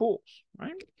pair of bools,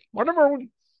 right? Whatever we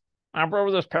map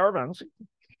over this pair of ints,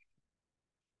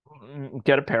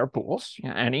 get a pair of bools,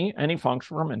 any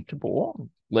function from int to bool,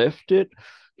 lift it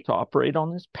to operate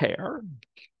on this pair,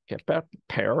 get back a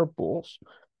pair of bools.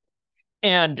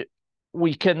 And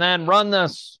we can then run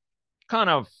this kind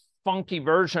of funky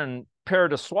version pair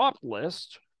to swap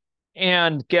list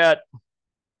and get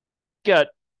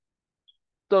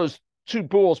those 2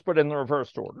 bools put in the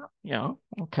reversed order. Yeah,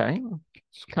 okay.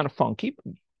 It's kind of funky,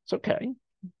 but it's okay.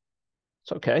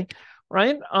 It's okay,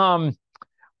 right?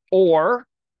 Or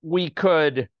we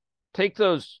could take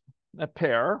that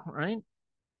pair, right?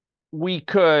 We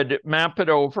could map it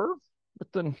over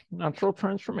with the natural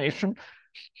transformation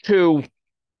to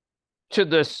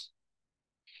this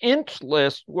int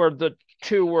list where the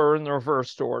two were in the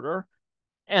reversed order,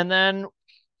 and then,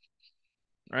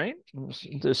 right,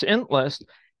 this int list,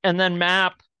 and then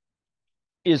map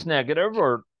is negative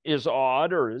or is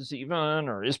odd or is even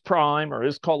or is prime or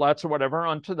is colettes or whatever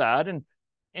onto that, and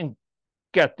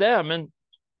get them, and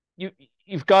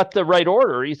you've got the right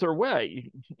order either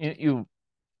way.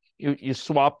 You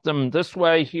swap them this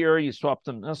way here, you swap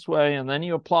them this way, and then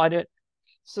you applied it.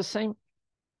 It's the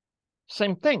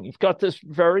same thing. You've got this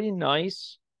very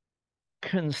nice,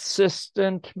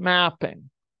 consistent mapping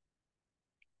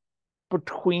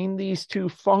between these two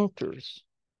functors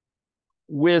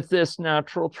with this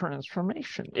natural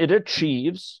transformation. It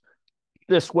achieves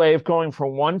this way of going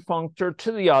from one functor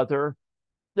to the other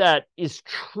that is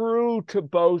true to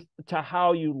both, to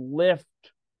how you lift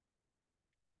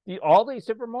all these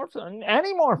different morphisms,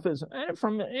 any morphism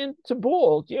from into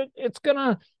bool. It's going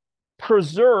to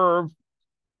preserve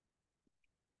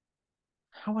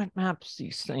how it maps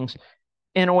these things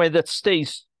in a way that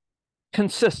stays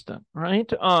consistent,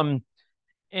 right?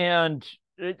 And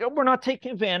we're not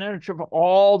taking advantage of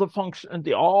all the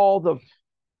function, all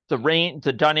the range,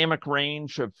 the dynamic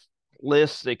range of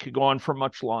lists. They could go on for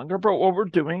much longer, but what we're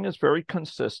doing is very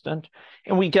consistent,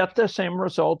 and we get the same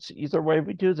results either way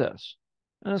we do this.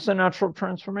 And it's a natural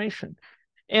transformation.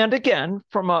 And again,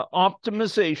 from an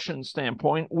optimization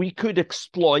standpoint, we could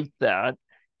exploit that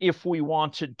if we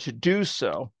wanted to do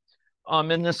so.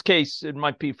 In this case, it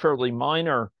might be fairly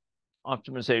minor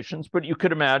optimizations, but you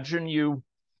could imagine you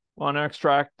want to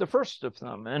extract the first of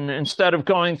them. And instead of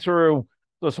going through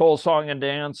this whole song and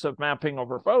dance of mapping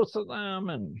over both of them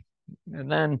and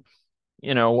then,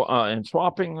 and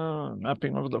swapping them,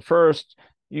 mapping over the first,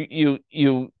 in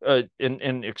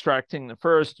extracting the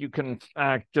first, you can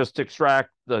just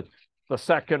extract the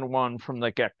second one from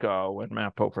the get-go and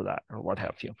map over that or what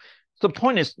have you. The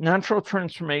point is, natural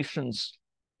transformations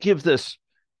give this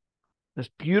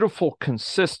beautiful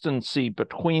consistency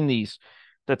between these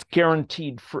that's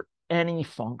guaranteed for any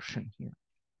function here.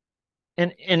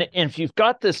 And if you've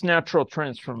got this natural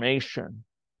transformation,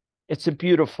 it's a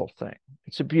beautiful thing.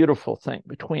 It's a beautiful thing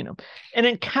between them. And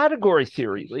in category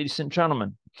theory, ladies and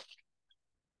gentlemen,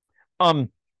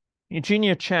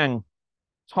 Eugenia Cheng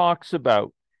talks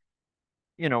about,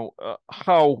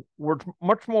 how we're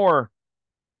much more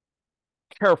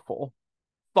careful,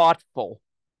 thoughtful,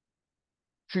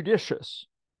 judicious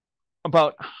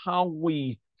about how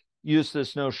we use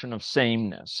this notion of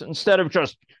sameness instead of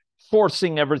just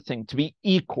forcing everything to be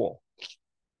equal.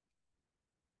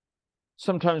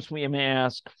 Sometimes we may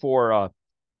ask for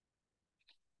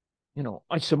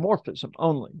isomorphism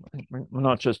only. We're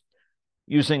not just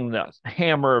using the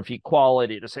hammer of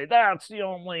equality to say that's the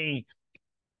only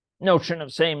notion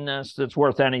of sameness that's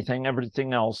worth anything.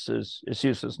 Everything else is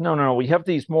useless. No. We have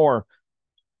these more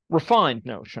refined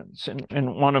notions,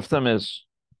 and one of them is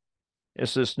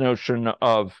this notion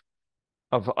of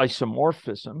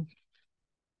isomorphism.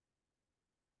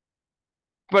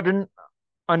 But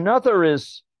another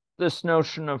is this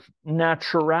notion of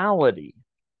naturality.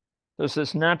 There's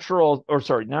this natural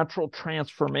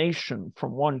transformation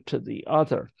from one to the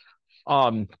other.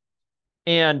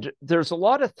 And there's a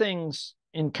lot of things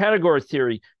in category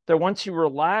theory that once you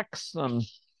relax them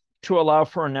to allow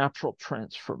for a natural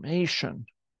transformation,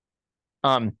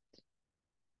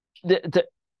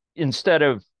 instead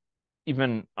of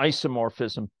even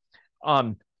isomorphism,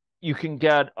 you can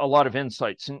get a lot of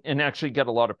insights and actually get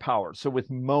a lot of power. So with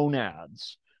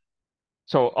monads,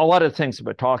 so a lot of things I've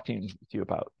been talking with you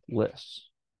about lists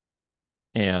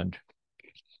and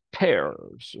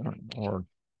pairs or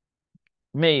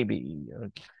maybe,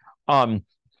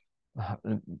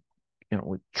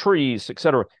 with trees,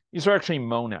 etc. These are actually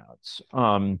monads.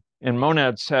 And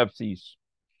monads have these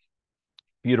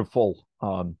beautiful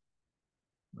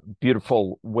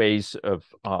ways of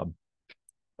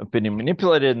being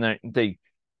manipulated, and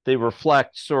they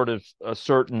reflect sort of a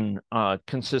certain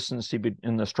consistency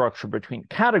in the structure between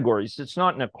categories. It's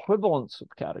not an equivalence of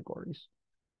categories,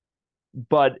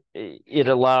 but it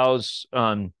allows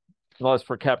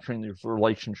for capturing these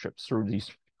relationships through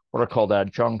these what are called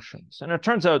adjunctions. And it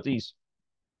turns out these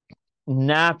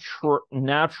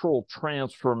natural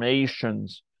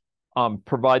transformations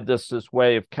provide this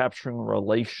way of capturing a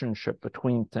relationship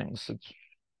between things.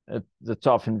 That's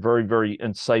often very, very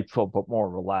insightful, but more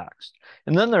relaxed.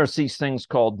 And then there's these things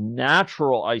called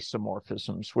natural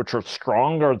isomorphisms, which are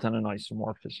stronger than an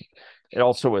isomorphism. It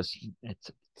also is, it's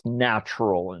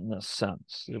natural in this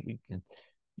sense that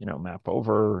map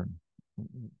over,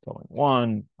 going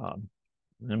one,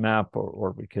 the map,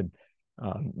 or we could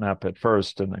map it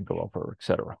first and then go over,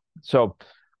 etc. So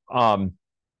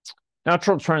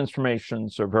natural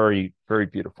transformations are very, very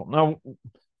beautiful. Now,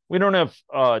 we don't have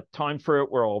time for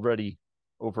it. We're already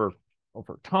over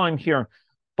time here.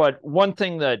 But one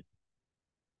thing that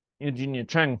Eugenia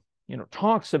Cheng,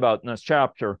 talks about in this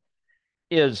chapter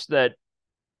is that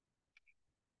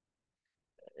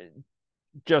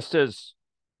just as,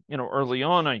 early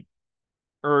on, I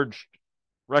urged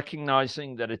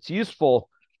recognizing that it's useful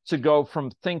to go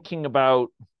from thinking about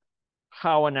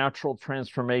how a natural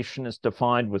transformation is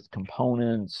defined with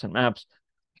components and maps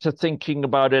to thinking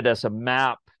about it as a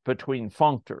map between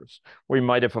functors. We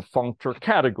might have a functor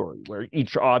category where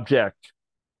each object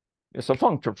is a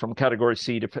functor from category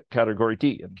C to category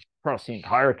D. And across the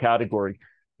entire category,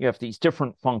 you have these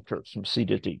different functors from C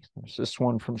to D. There's this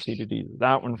one from C to D,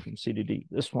 that one from C to D,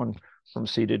 this one from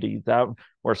C to D, that,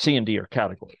 or C and D are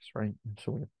categories, right? And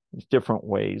so we have these different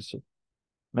ways of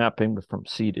mapping from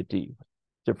C to D,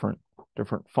 different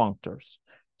functors,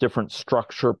 different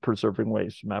structure preserving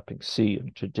ways of mapping C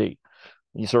into D.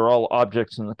 These are all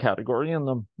objects in the category, and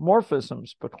the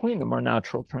morphisms between them are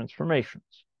natural transformations.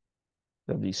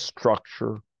 They have these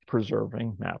structure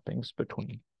preserving mappings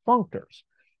between functors.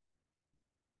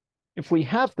 If we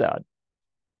have that,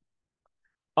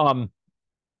 a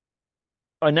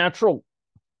natural,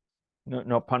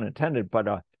 no pun intended,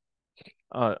 but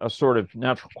a sort of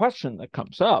natural question that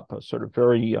comes up, a sort of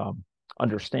very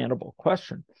understandable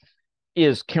question,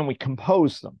 is can we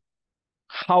compose them?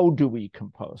 How do we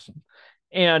compose them?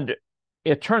 And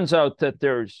it turns out that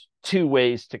there's two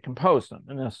ways to compose them.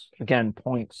 And this, again,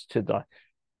 points to the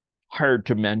higher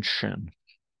dimension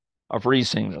of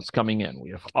reasoning that's coming in.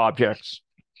 We have objects,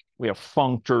 we have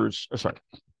functors, we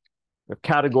have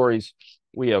categories,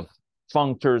 we have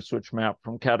functors which map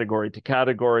from category to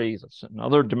category. That's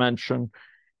another dimension.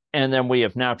 And then we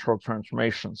have natural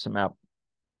transformations that map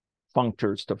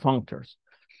functors to functors.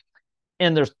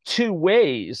 And there's two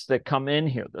ways that come in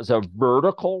here. There's a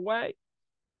vertical way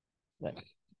that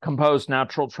compose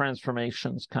natural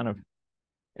transformations kind of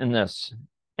in this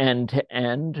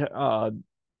end-to-end,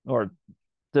 or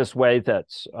this way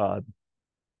that's,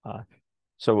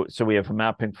 so we have a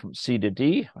mapping from C to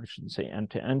D. I shouldn't say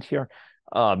end-to-end here.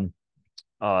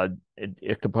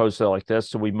 It composes like this.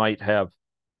 So we might have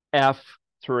F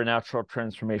through a natural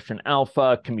transformation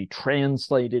alpha can be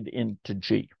translated into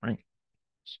G, right?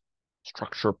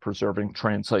 Structure preserving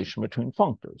translation between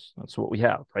functors. That's what we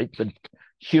have, right? The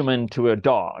human to a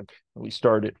dog that we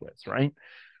started with, right?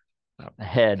 A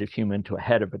head of human to a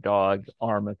head of a dog,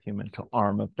 arm of human to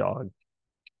arm of dog,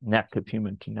 neck of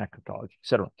human to neck of dog,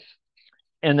 etc.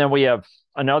 And then we have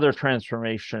another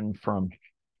transformation from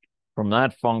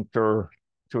that functor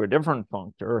to a different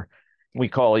functor. We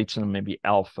call each of them maybe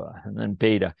alpha and then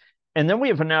beta. And then we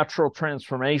have a natural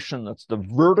transformation that's the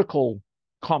vertical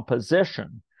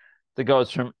composition that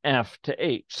goes from F to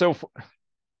H. So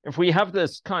if we have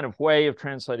this kind of way of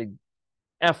translating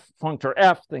functor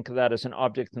F, think of that as an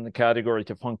object in the category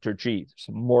to functor G. There's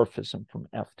a morphism from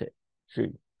F to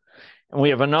G. And we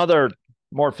have another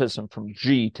morphism from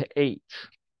G to H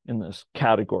in this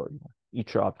category.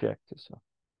 Each object is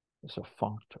a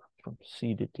functor from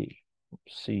C to D, from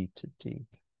C to D.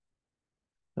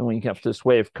 Then we have this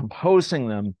way of composing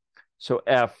them. So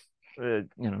F, the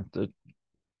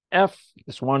F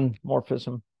is one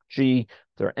morphism, G,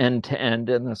 they're end to end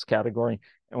in this category,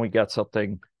 and we got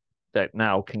something that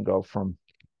now can go from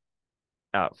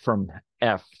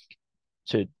F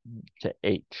to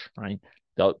H, right?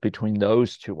 Between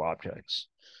those two objects,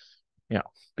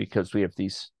 because we have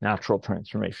these natural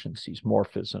transformations, these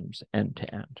morphisms end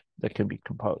to end that can be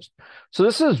composed. So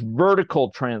this is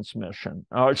vertical transmission.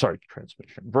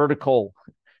 Vertical,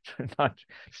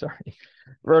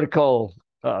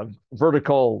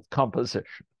 vertical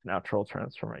composition, natural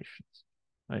transformations.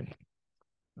 Right?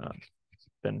 It's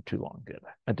been too long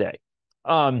a day.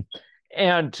 And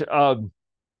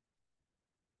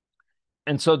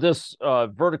so this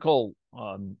vertical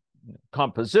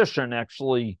composition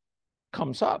actually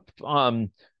comes up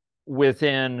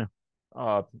within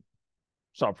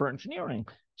software engineering.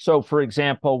 So, for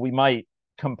example, we might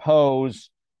compose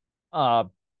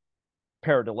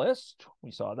pair to list.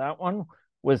 We saw that one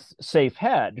with safe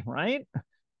head, right?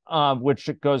 Which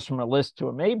it goes from a list to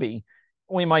a maybe.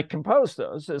 We might compose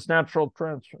those as natural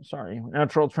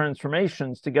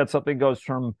transformations to get something that goes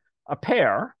from a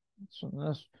pair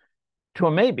to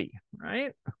a maybe,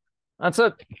 right? That's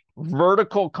a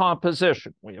vertical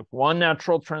composition. We have one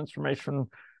natural transformation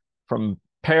from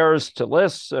pairs to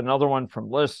lists, another one from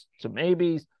lists to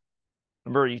maybes.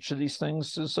 Remember, each of these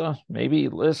things is maybe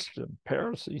list and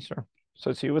pairs. These are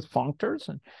associated with functors,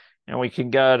 and we can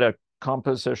get a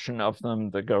composition of them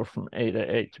that go from A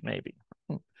to maybe.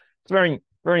 It's a very,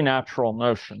 very natural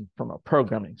notion from a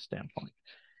programming standpoint.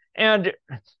 And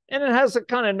it has a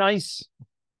kind of nice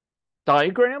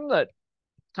diagram that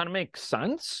kind of makes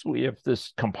sense. We have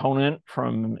this component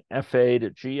from FA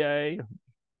to GA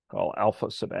called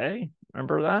alpha sub A.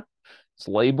 Remember that? It's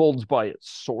labeled by its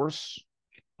source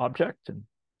object in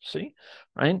C,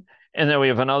 right? And then we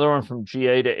have another one from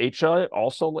GA to HI,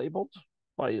 also labeled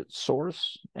by its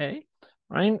source A,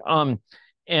 right?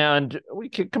 And we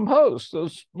could compose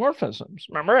those morphisms.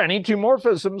 Remember, any two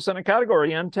morphisms in a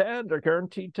category end to end are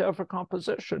guaranteed to have a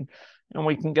composition, and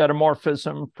we can get a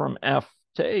morphism from F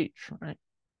to H, right?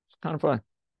 It's kind of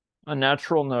a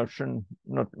natural notion,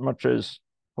 not much as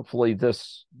hopefully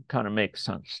this kind of makes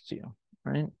sense to you,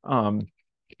 right?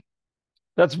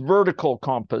 That's vertical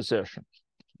composition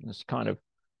in this kind of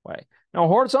way. Now,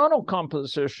 horizontal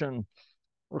composition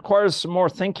requires some more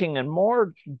thinking and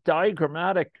more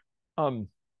diagrammatic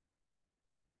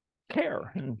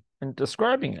care in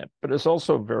describing it, but it's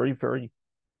also very, very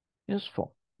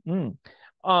useful.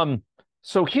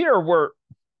 So here we're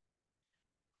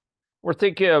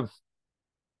thinking of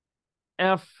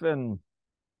F and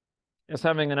as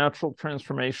having a natural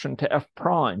transformation to F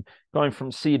prime going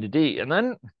from C to D, and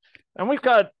then we've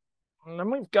got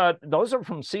those are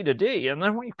from C to D, and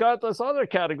then we've got this other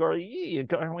category E,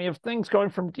 and we have things going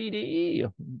from D to E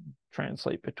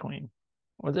translate between,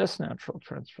 or this natural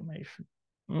transformation.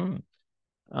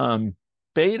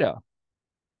 Beta.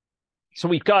 So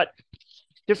we've got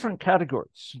different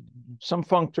categories, some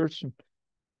functors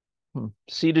from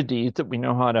C to D that we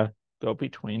know how to go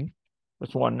between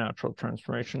with one natural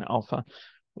transformation, alpha.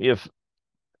 We have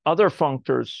other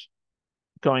functors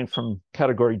going from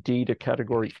category D to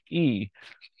category E.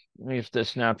 We have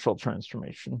this natural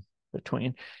transformation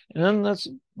between. And then that's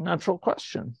a natural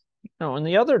question. Now, in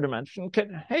the other dimension,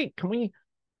 can we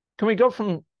go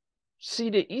from C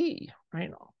to E,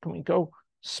 right? Can we go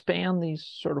span these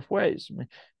sort of ways?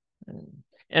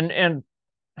 And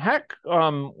heck,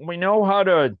 we know how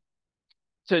to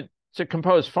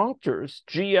compose functors.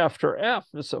 G after F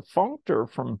is a functor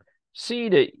from C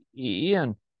to E,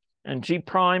 and G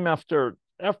prime after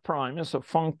F prime is a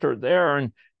functor there.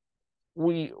 And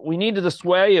we needed this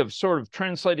way of sort of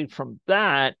translating from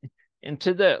that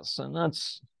into this, and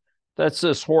that's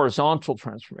this horizontal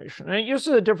transformation. And it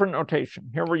uses a different notation.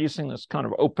 Here we're using this kind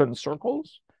of open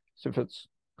circles, so if it's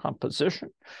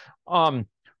composition.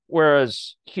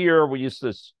 Whereas here we use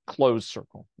this closed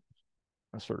circle,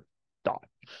 a sort of dot,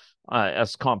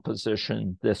 as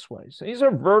composition this way. So these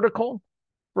are vertical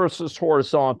versus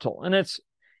horizontal. And it's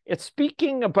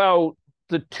speaking about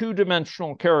the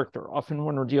two-dimensional character, often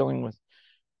when we're dealing with,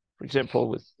 for example,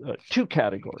 with two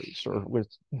categories or with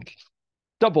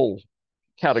double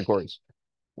categories.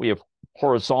 We have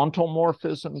horizontal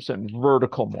morphisms and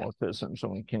vertical morphisms,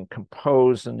 and we can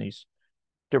compose in these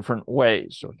different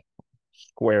ways, or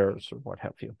squares, or what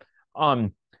have you.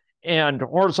 And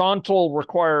horizontal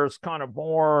requires kind of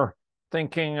more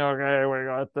thinking. Okay, we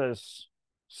got this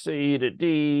C to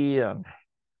D, and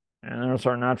there's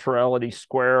our naturality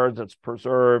squared that's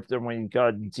preserved, and we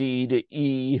got D to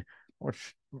E,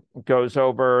 which goes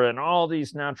over, and all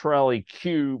these naturality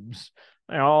cubes,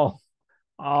 they all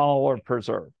are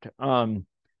preserved.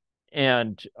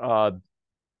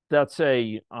 That's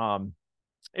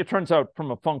it turns out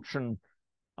from a function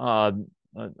of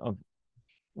a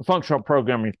functional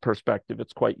programming perspective,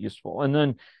 it's quite useful. And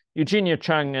then Eugenia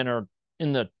Cheng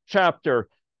in the chapter,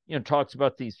 talks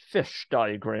about these fish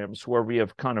diagrams where we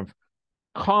have kind of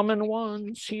common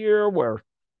ones here where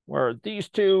these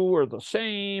two are the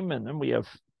same, and then we have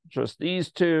just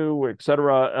these two,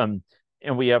 etc.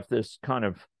 And we have this kind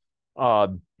of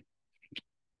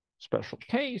special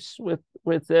case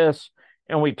with this,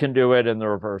 and we can do it in the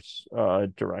reverse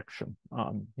direction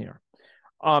here.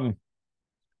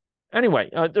 Anyway,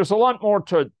 there's a lot more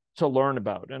to learn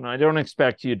about, and I don't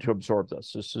expect you to absorb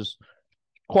this. This is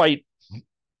quite,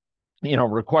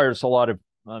 requires a lot of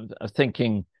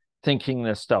thinking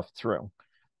this stuff through.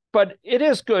 But it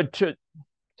is good to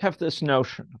have this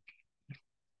notion.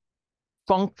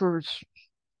 Functors,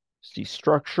 these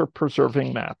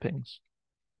structure-preserving mappings,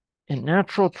 and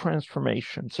natural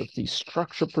transformations of these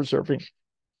structure-preserving,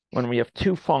 when we have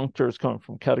two functors going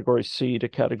from category C to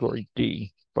category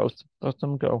D, both of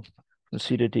them go from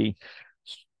C to D.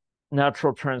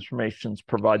 Natural transformations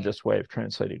provide this way of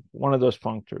translating one of those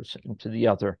functors into the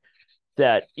other,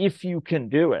 that if you can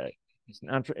do it, it's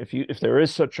natural. If there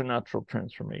is such a natural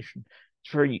transformation,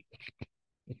 it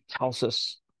tells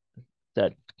us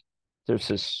that there's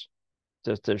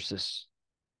this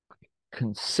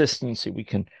consistency. We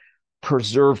can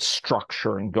preserve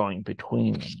structure and going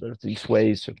between them. There's these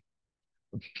ways of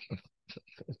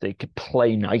they could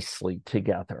play nicely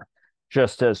together,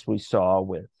 just as we saw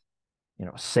with,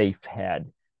 safe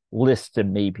had list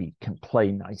and maybe can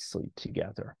play nicely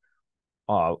together,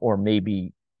 or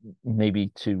maybe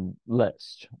to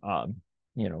list,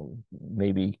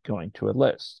 maybe going to a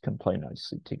list can play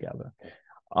nicely together.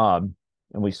 And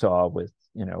we saw with,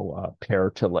 pair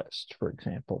to list, for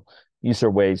example. These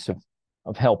are ways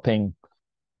of helping,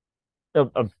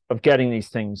 of getting these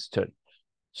things to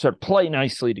sort of play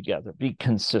nicely together, be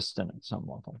consistent at some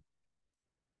level.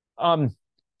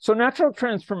 So natural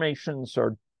transformations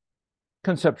are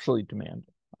conceptually demanding,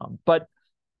 but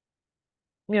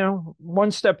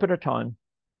one step at a time.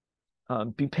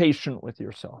 Be patient with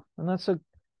yourself, and that's a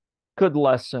good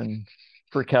lesson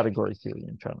for category theory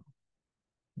in general.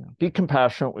 Be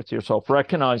compassionate with yourself.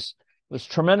 Recognize there's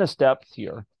tremendous depth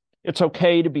here. It's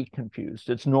okay to be confused.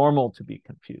 It's normal to be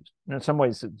confused. And in some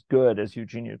ways, it's good, as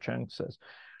Eugenia Cheng says,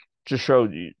 to show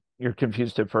you're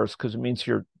confused at first, because it means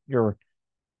you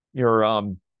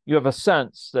have a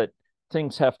sense that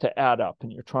things have to add up,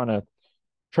 and you're trying to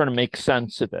make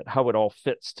sense of it, how it all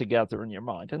fits together in your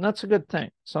mind. And that's a good thing.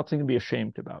 It's nothing to be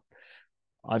ashamed about.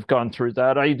 I've gone through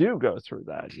that. I do go through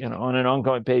that, on an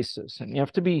ongoing basis. And you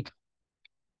have to be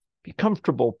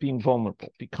comfortable being vulnerable,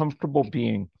 be comfortable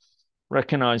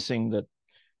recognizing that,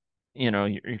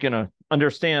 you're going to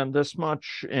understand this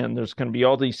much, and there's going to be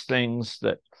all these things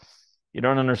that you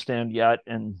don't understand yet.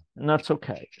 And that's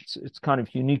okay. It's kind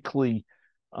of uniquely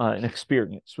an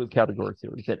experience with category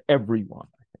theory that everyone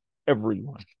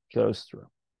goes through,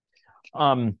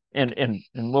 and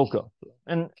will go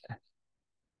through.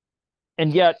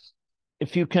 And yet,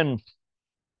 if you can,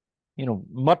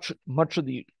 much of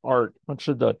the art, much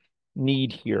of the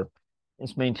need here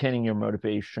is maintaining your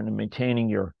motivation and maintaining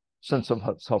your sense of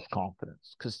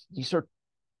self-confidence, because these are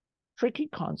tricky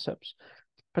concepts,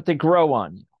 but they grow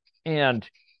on you. And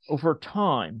over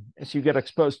time, as you get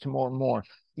exposed to more and more,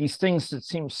 these things that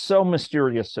seem so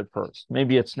mysterious at first,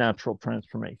 maybe it's natural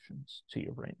transformations to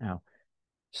you right now,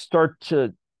 start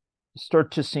to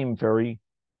seem very,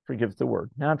 forgive the word,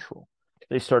 natural.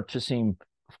 They start to seem,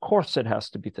 of course it has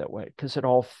to be that way, because it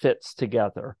all fits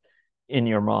together in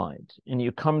your mind, and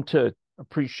you come to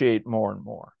appreciate more and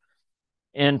more.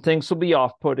 And things will be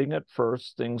off-putting at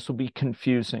first, things will be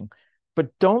confusing, but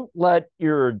don't let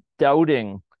your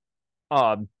doubting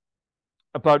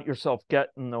about yourself get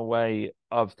in the way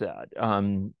of that.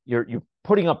 You're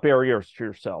putting up barriers to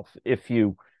yourself if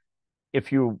you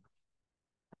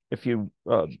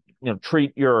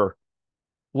treat your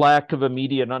lack of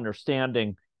immediate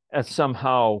understanding as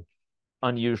somehow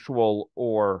unusual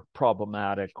or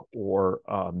problematic, or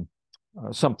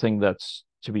something that's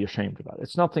to be ashamed about.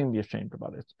 It's nothing to be ashamed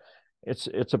about.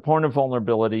 It's a point of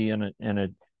vulnerability, and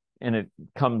it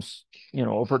comes,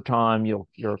 over time you'll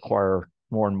acquire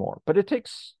more and more. But it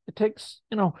takes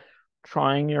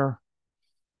trying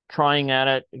at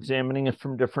it, examining it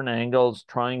from different angles,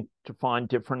 trying to find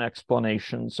different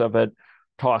explanations of it,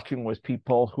 talking with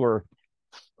people who are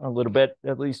a little bit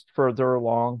at least further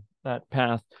along that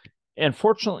path. And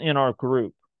fortunately in our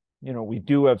group, we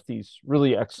do have these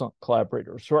really excellent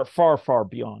collaborators who are far, far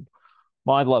beyond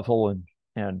my level,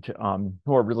 and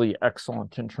who are really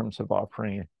excellent in terms of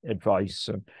offering advice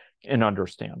and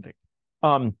understanding.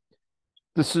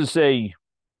 This is a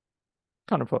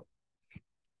kind of a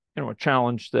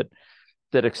challenge that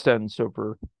extends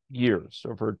over years,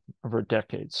 over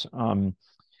decades,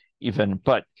 even.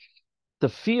 But the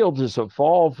field is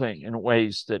evolving in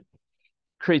ways that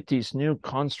create these new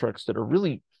constructs that are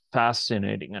really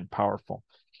fascinating and powerful.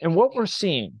 And what we're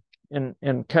seeing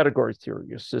in category theory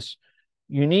is this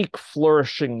unique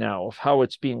flourishing now of how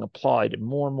it's being applied in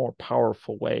more and more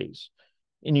powerful ways,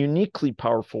 in uniquely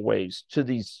powerful ways, to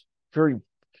these very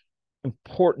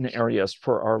important areas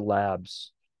for our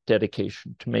lab's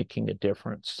dedication to making a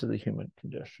difference to the human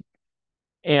condition.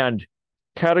 And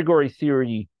category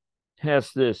theory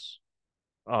has this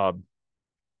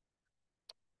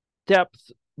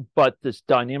depth, but this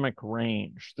dynamic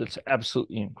range that's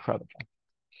absolutely incredible.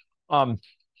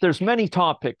 There's many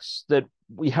topics that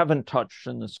we haven't touched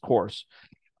in this course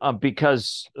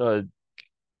because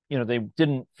they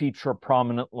didn't feature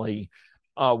prominently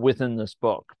within this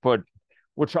book, but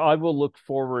which I will look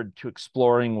forward to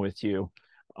exploring with you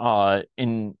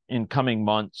in coming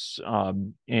months,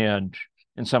 and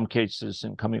in some cases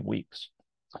in coming weeks.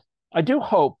 I do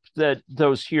hope that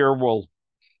those here will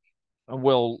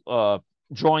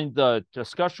join the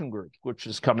discussion group, which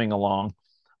is coming along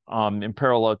in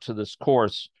parallel to this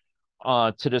course,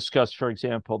 to discuss, for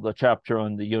example, the chapter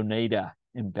on the Yoneda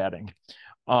embedding,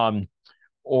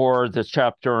 or the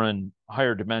chapter in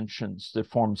higher dimensions that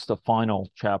forms the final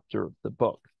chapter of the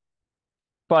book.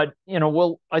 But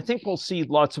I think we'll see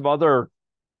lots of other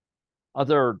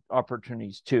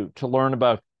opportunities too to learn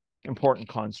about important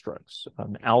constructs,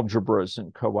 algebras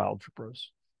and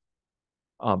coalgebras,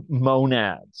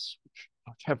 monads, which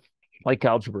have, like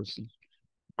algebras,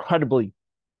 incredibly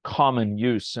common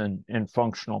use in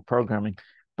functional programming,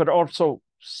 but also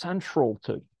central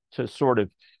to sort of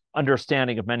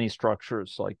understanding of many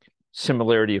structures, like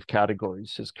similarity of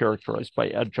categories is characterized by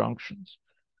adjunctions.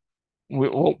 We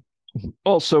will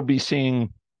also be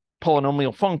seeing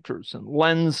polynomial functors and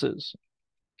lenses,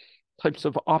 types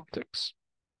of optics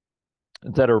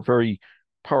that are very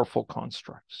powerful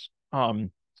constructs.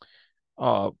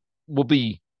 We'll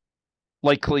be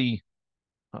likely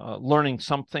learning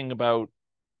something about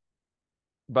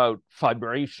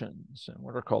vibrations and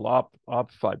what are called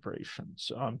op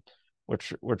vibrations,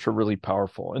 which are really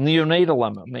powerful. And the Yoneda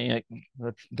lemma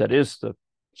that is the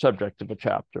subject of a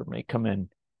chapter may come in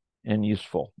and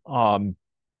useful.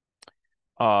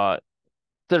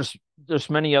 There's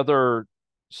many other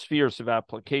spheres of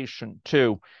application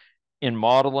too, in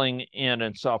modeling and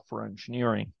in software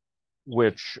engineering,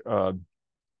 which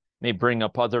may bring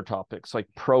up other topics like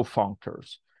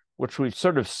profunctors, which we've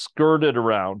sort of skirted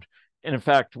around. And in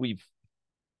fact, we've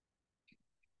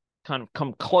kind of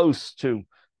come close to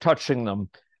touching them,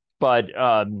 but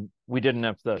we didn't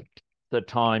have the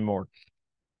time or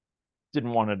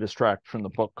didn't want to distract from the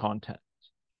book content.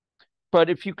 But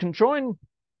if you can join,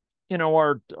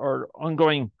 our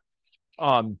ongoing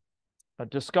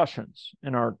discussions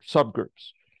in our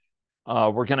subgroups,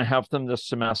 we're going to have them this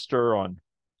semester on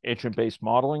agent-based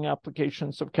modeling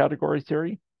applications of category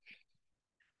theory,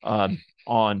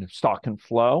 on stock and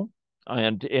flow,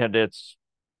 and its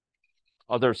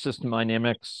other system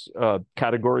dynamics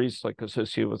categories, like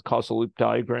associated with causal loop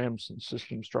diagrams and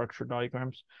system structure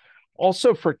diagrams.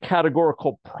 Also for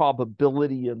categorical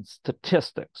probability and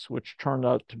statistics, which turned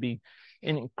out to be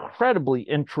an incredibly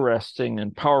interesting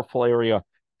and powerful area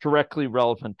directly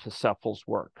relevant to Cephal's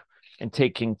work, and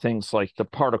taking things like the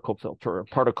particle filter or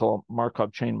particle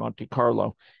Markov chain Monte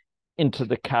Carlo into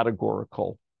the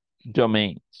categorical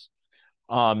domains.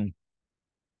 And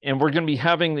we're going to be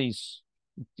having these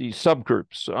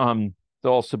subgroups.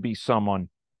 There'll also be some on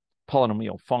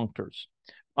polynomial functors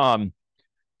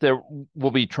that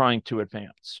we'll be trying to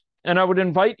advance. And I would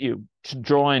invite you to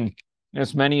join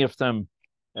as many of them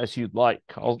as you'd like.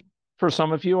 For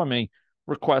some of you, I may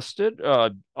request it.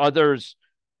 Others,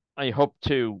 I hope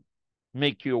to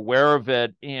make you aware of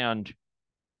it and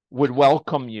would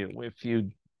welcome you if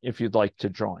you'd like to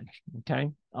join.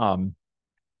 Okay.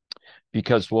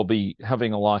 Because we'll be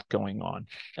having a lot going on.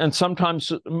 And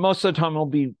sometimes, most of the time, we'll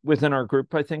be within our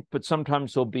group, I think, but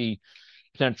sometimes there'll be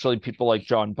potentially people like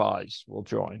John Baez will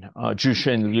join.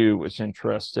 Jushin Liu is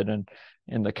interested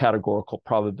in the categorical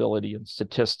probability and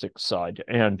statistics side,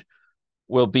 and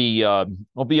we'll be on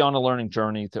a learning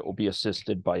journey that will be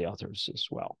assisted by others as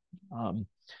well.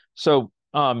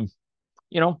 The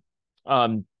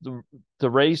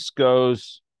race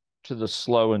goes to the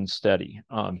slow and steady,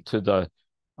 to the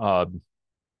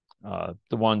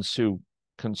ones who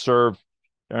conserve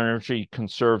their energy,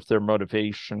 conserve their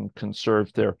motivation,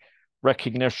 conserve their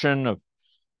recognition of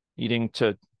needing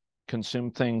to consume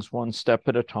things one step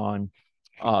at a time.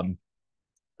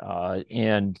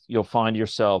 And you'll find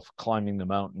yourself climbing the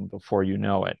mountain before you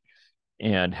know it,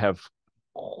 and have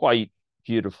quite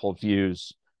beautiful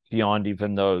views beyond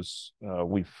even those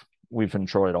we've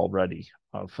enjoyed already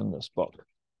from this book.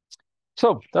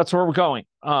 So that's where we're going.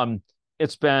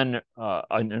 It's been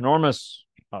an enormous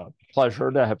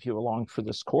pleasure to have you along for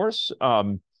this course.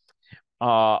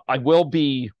 I will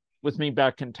be with me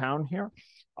back in town here.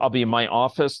 I'll be in my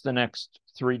office the next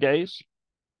 3 days,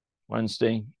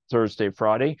 Wednesday, Thursday,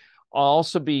 Friday. I'll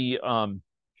also be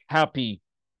happy.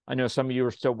 I know some of you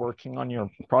are still working on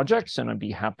your projects, and I'd be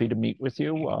happy to meet with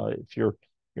you if you're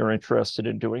interested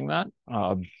in doing that,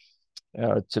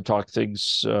 to talk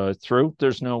things through.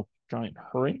 There's no giant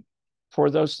hurry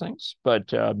for those things,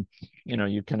 but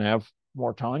you can have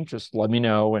more time. Just let me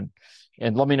know and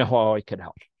let me know how I can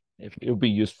help. If it would be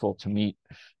useful to meet,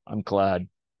 I'm glad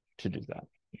to do that.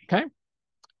 Okay.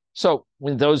 So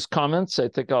with those comments, I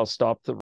think I'll stop the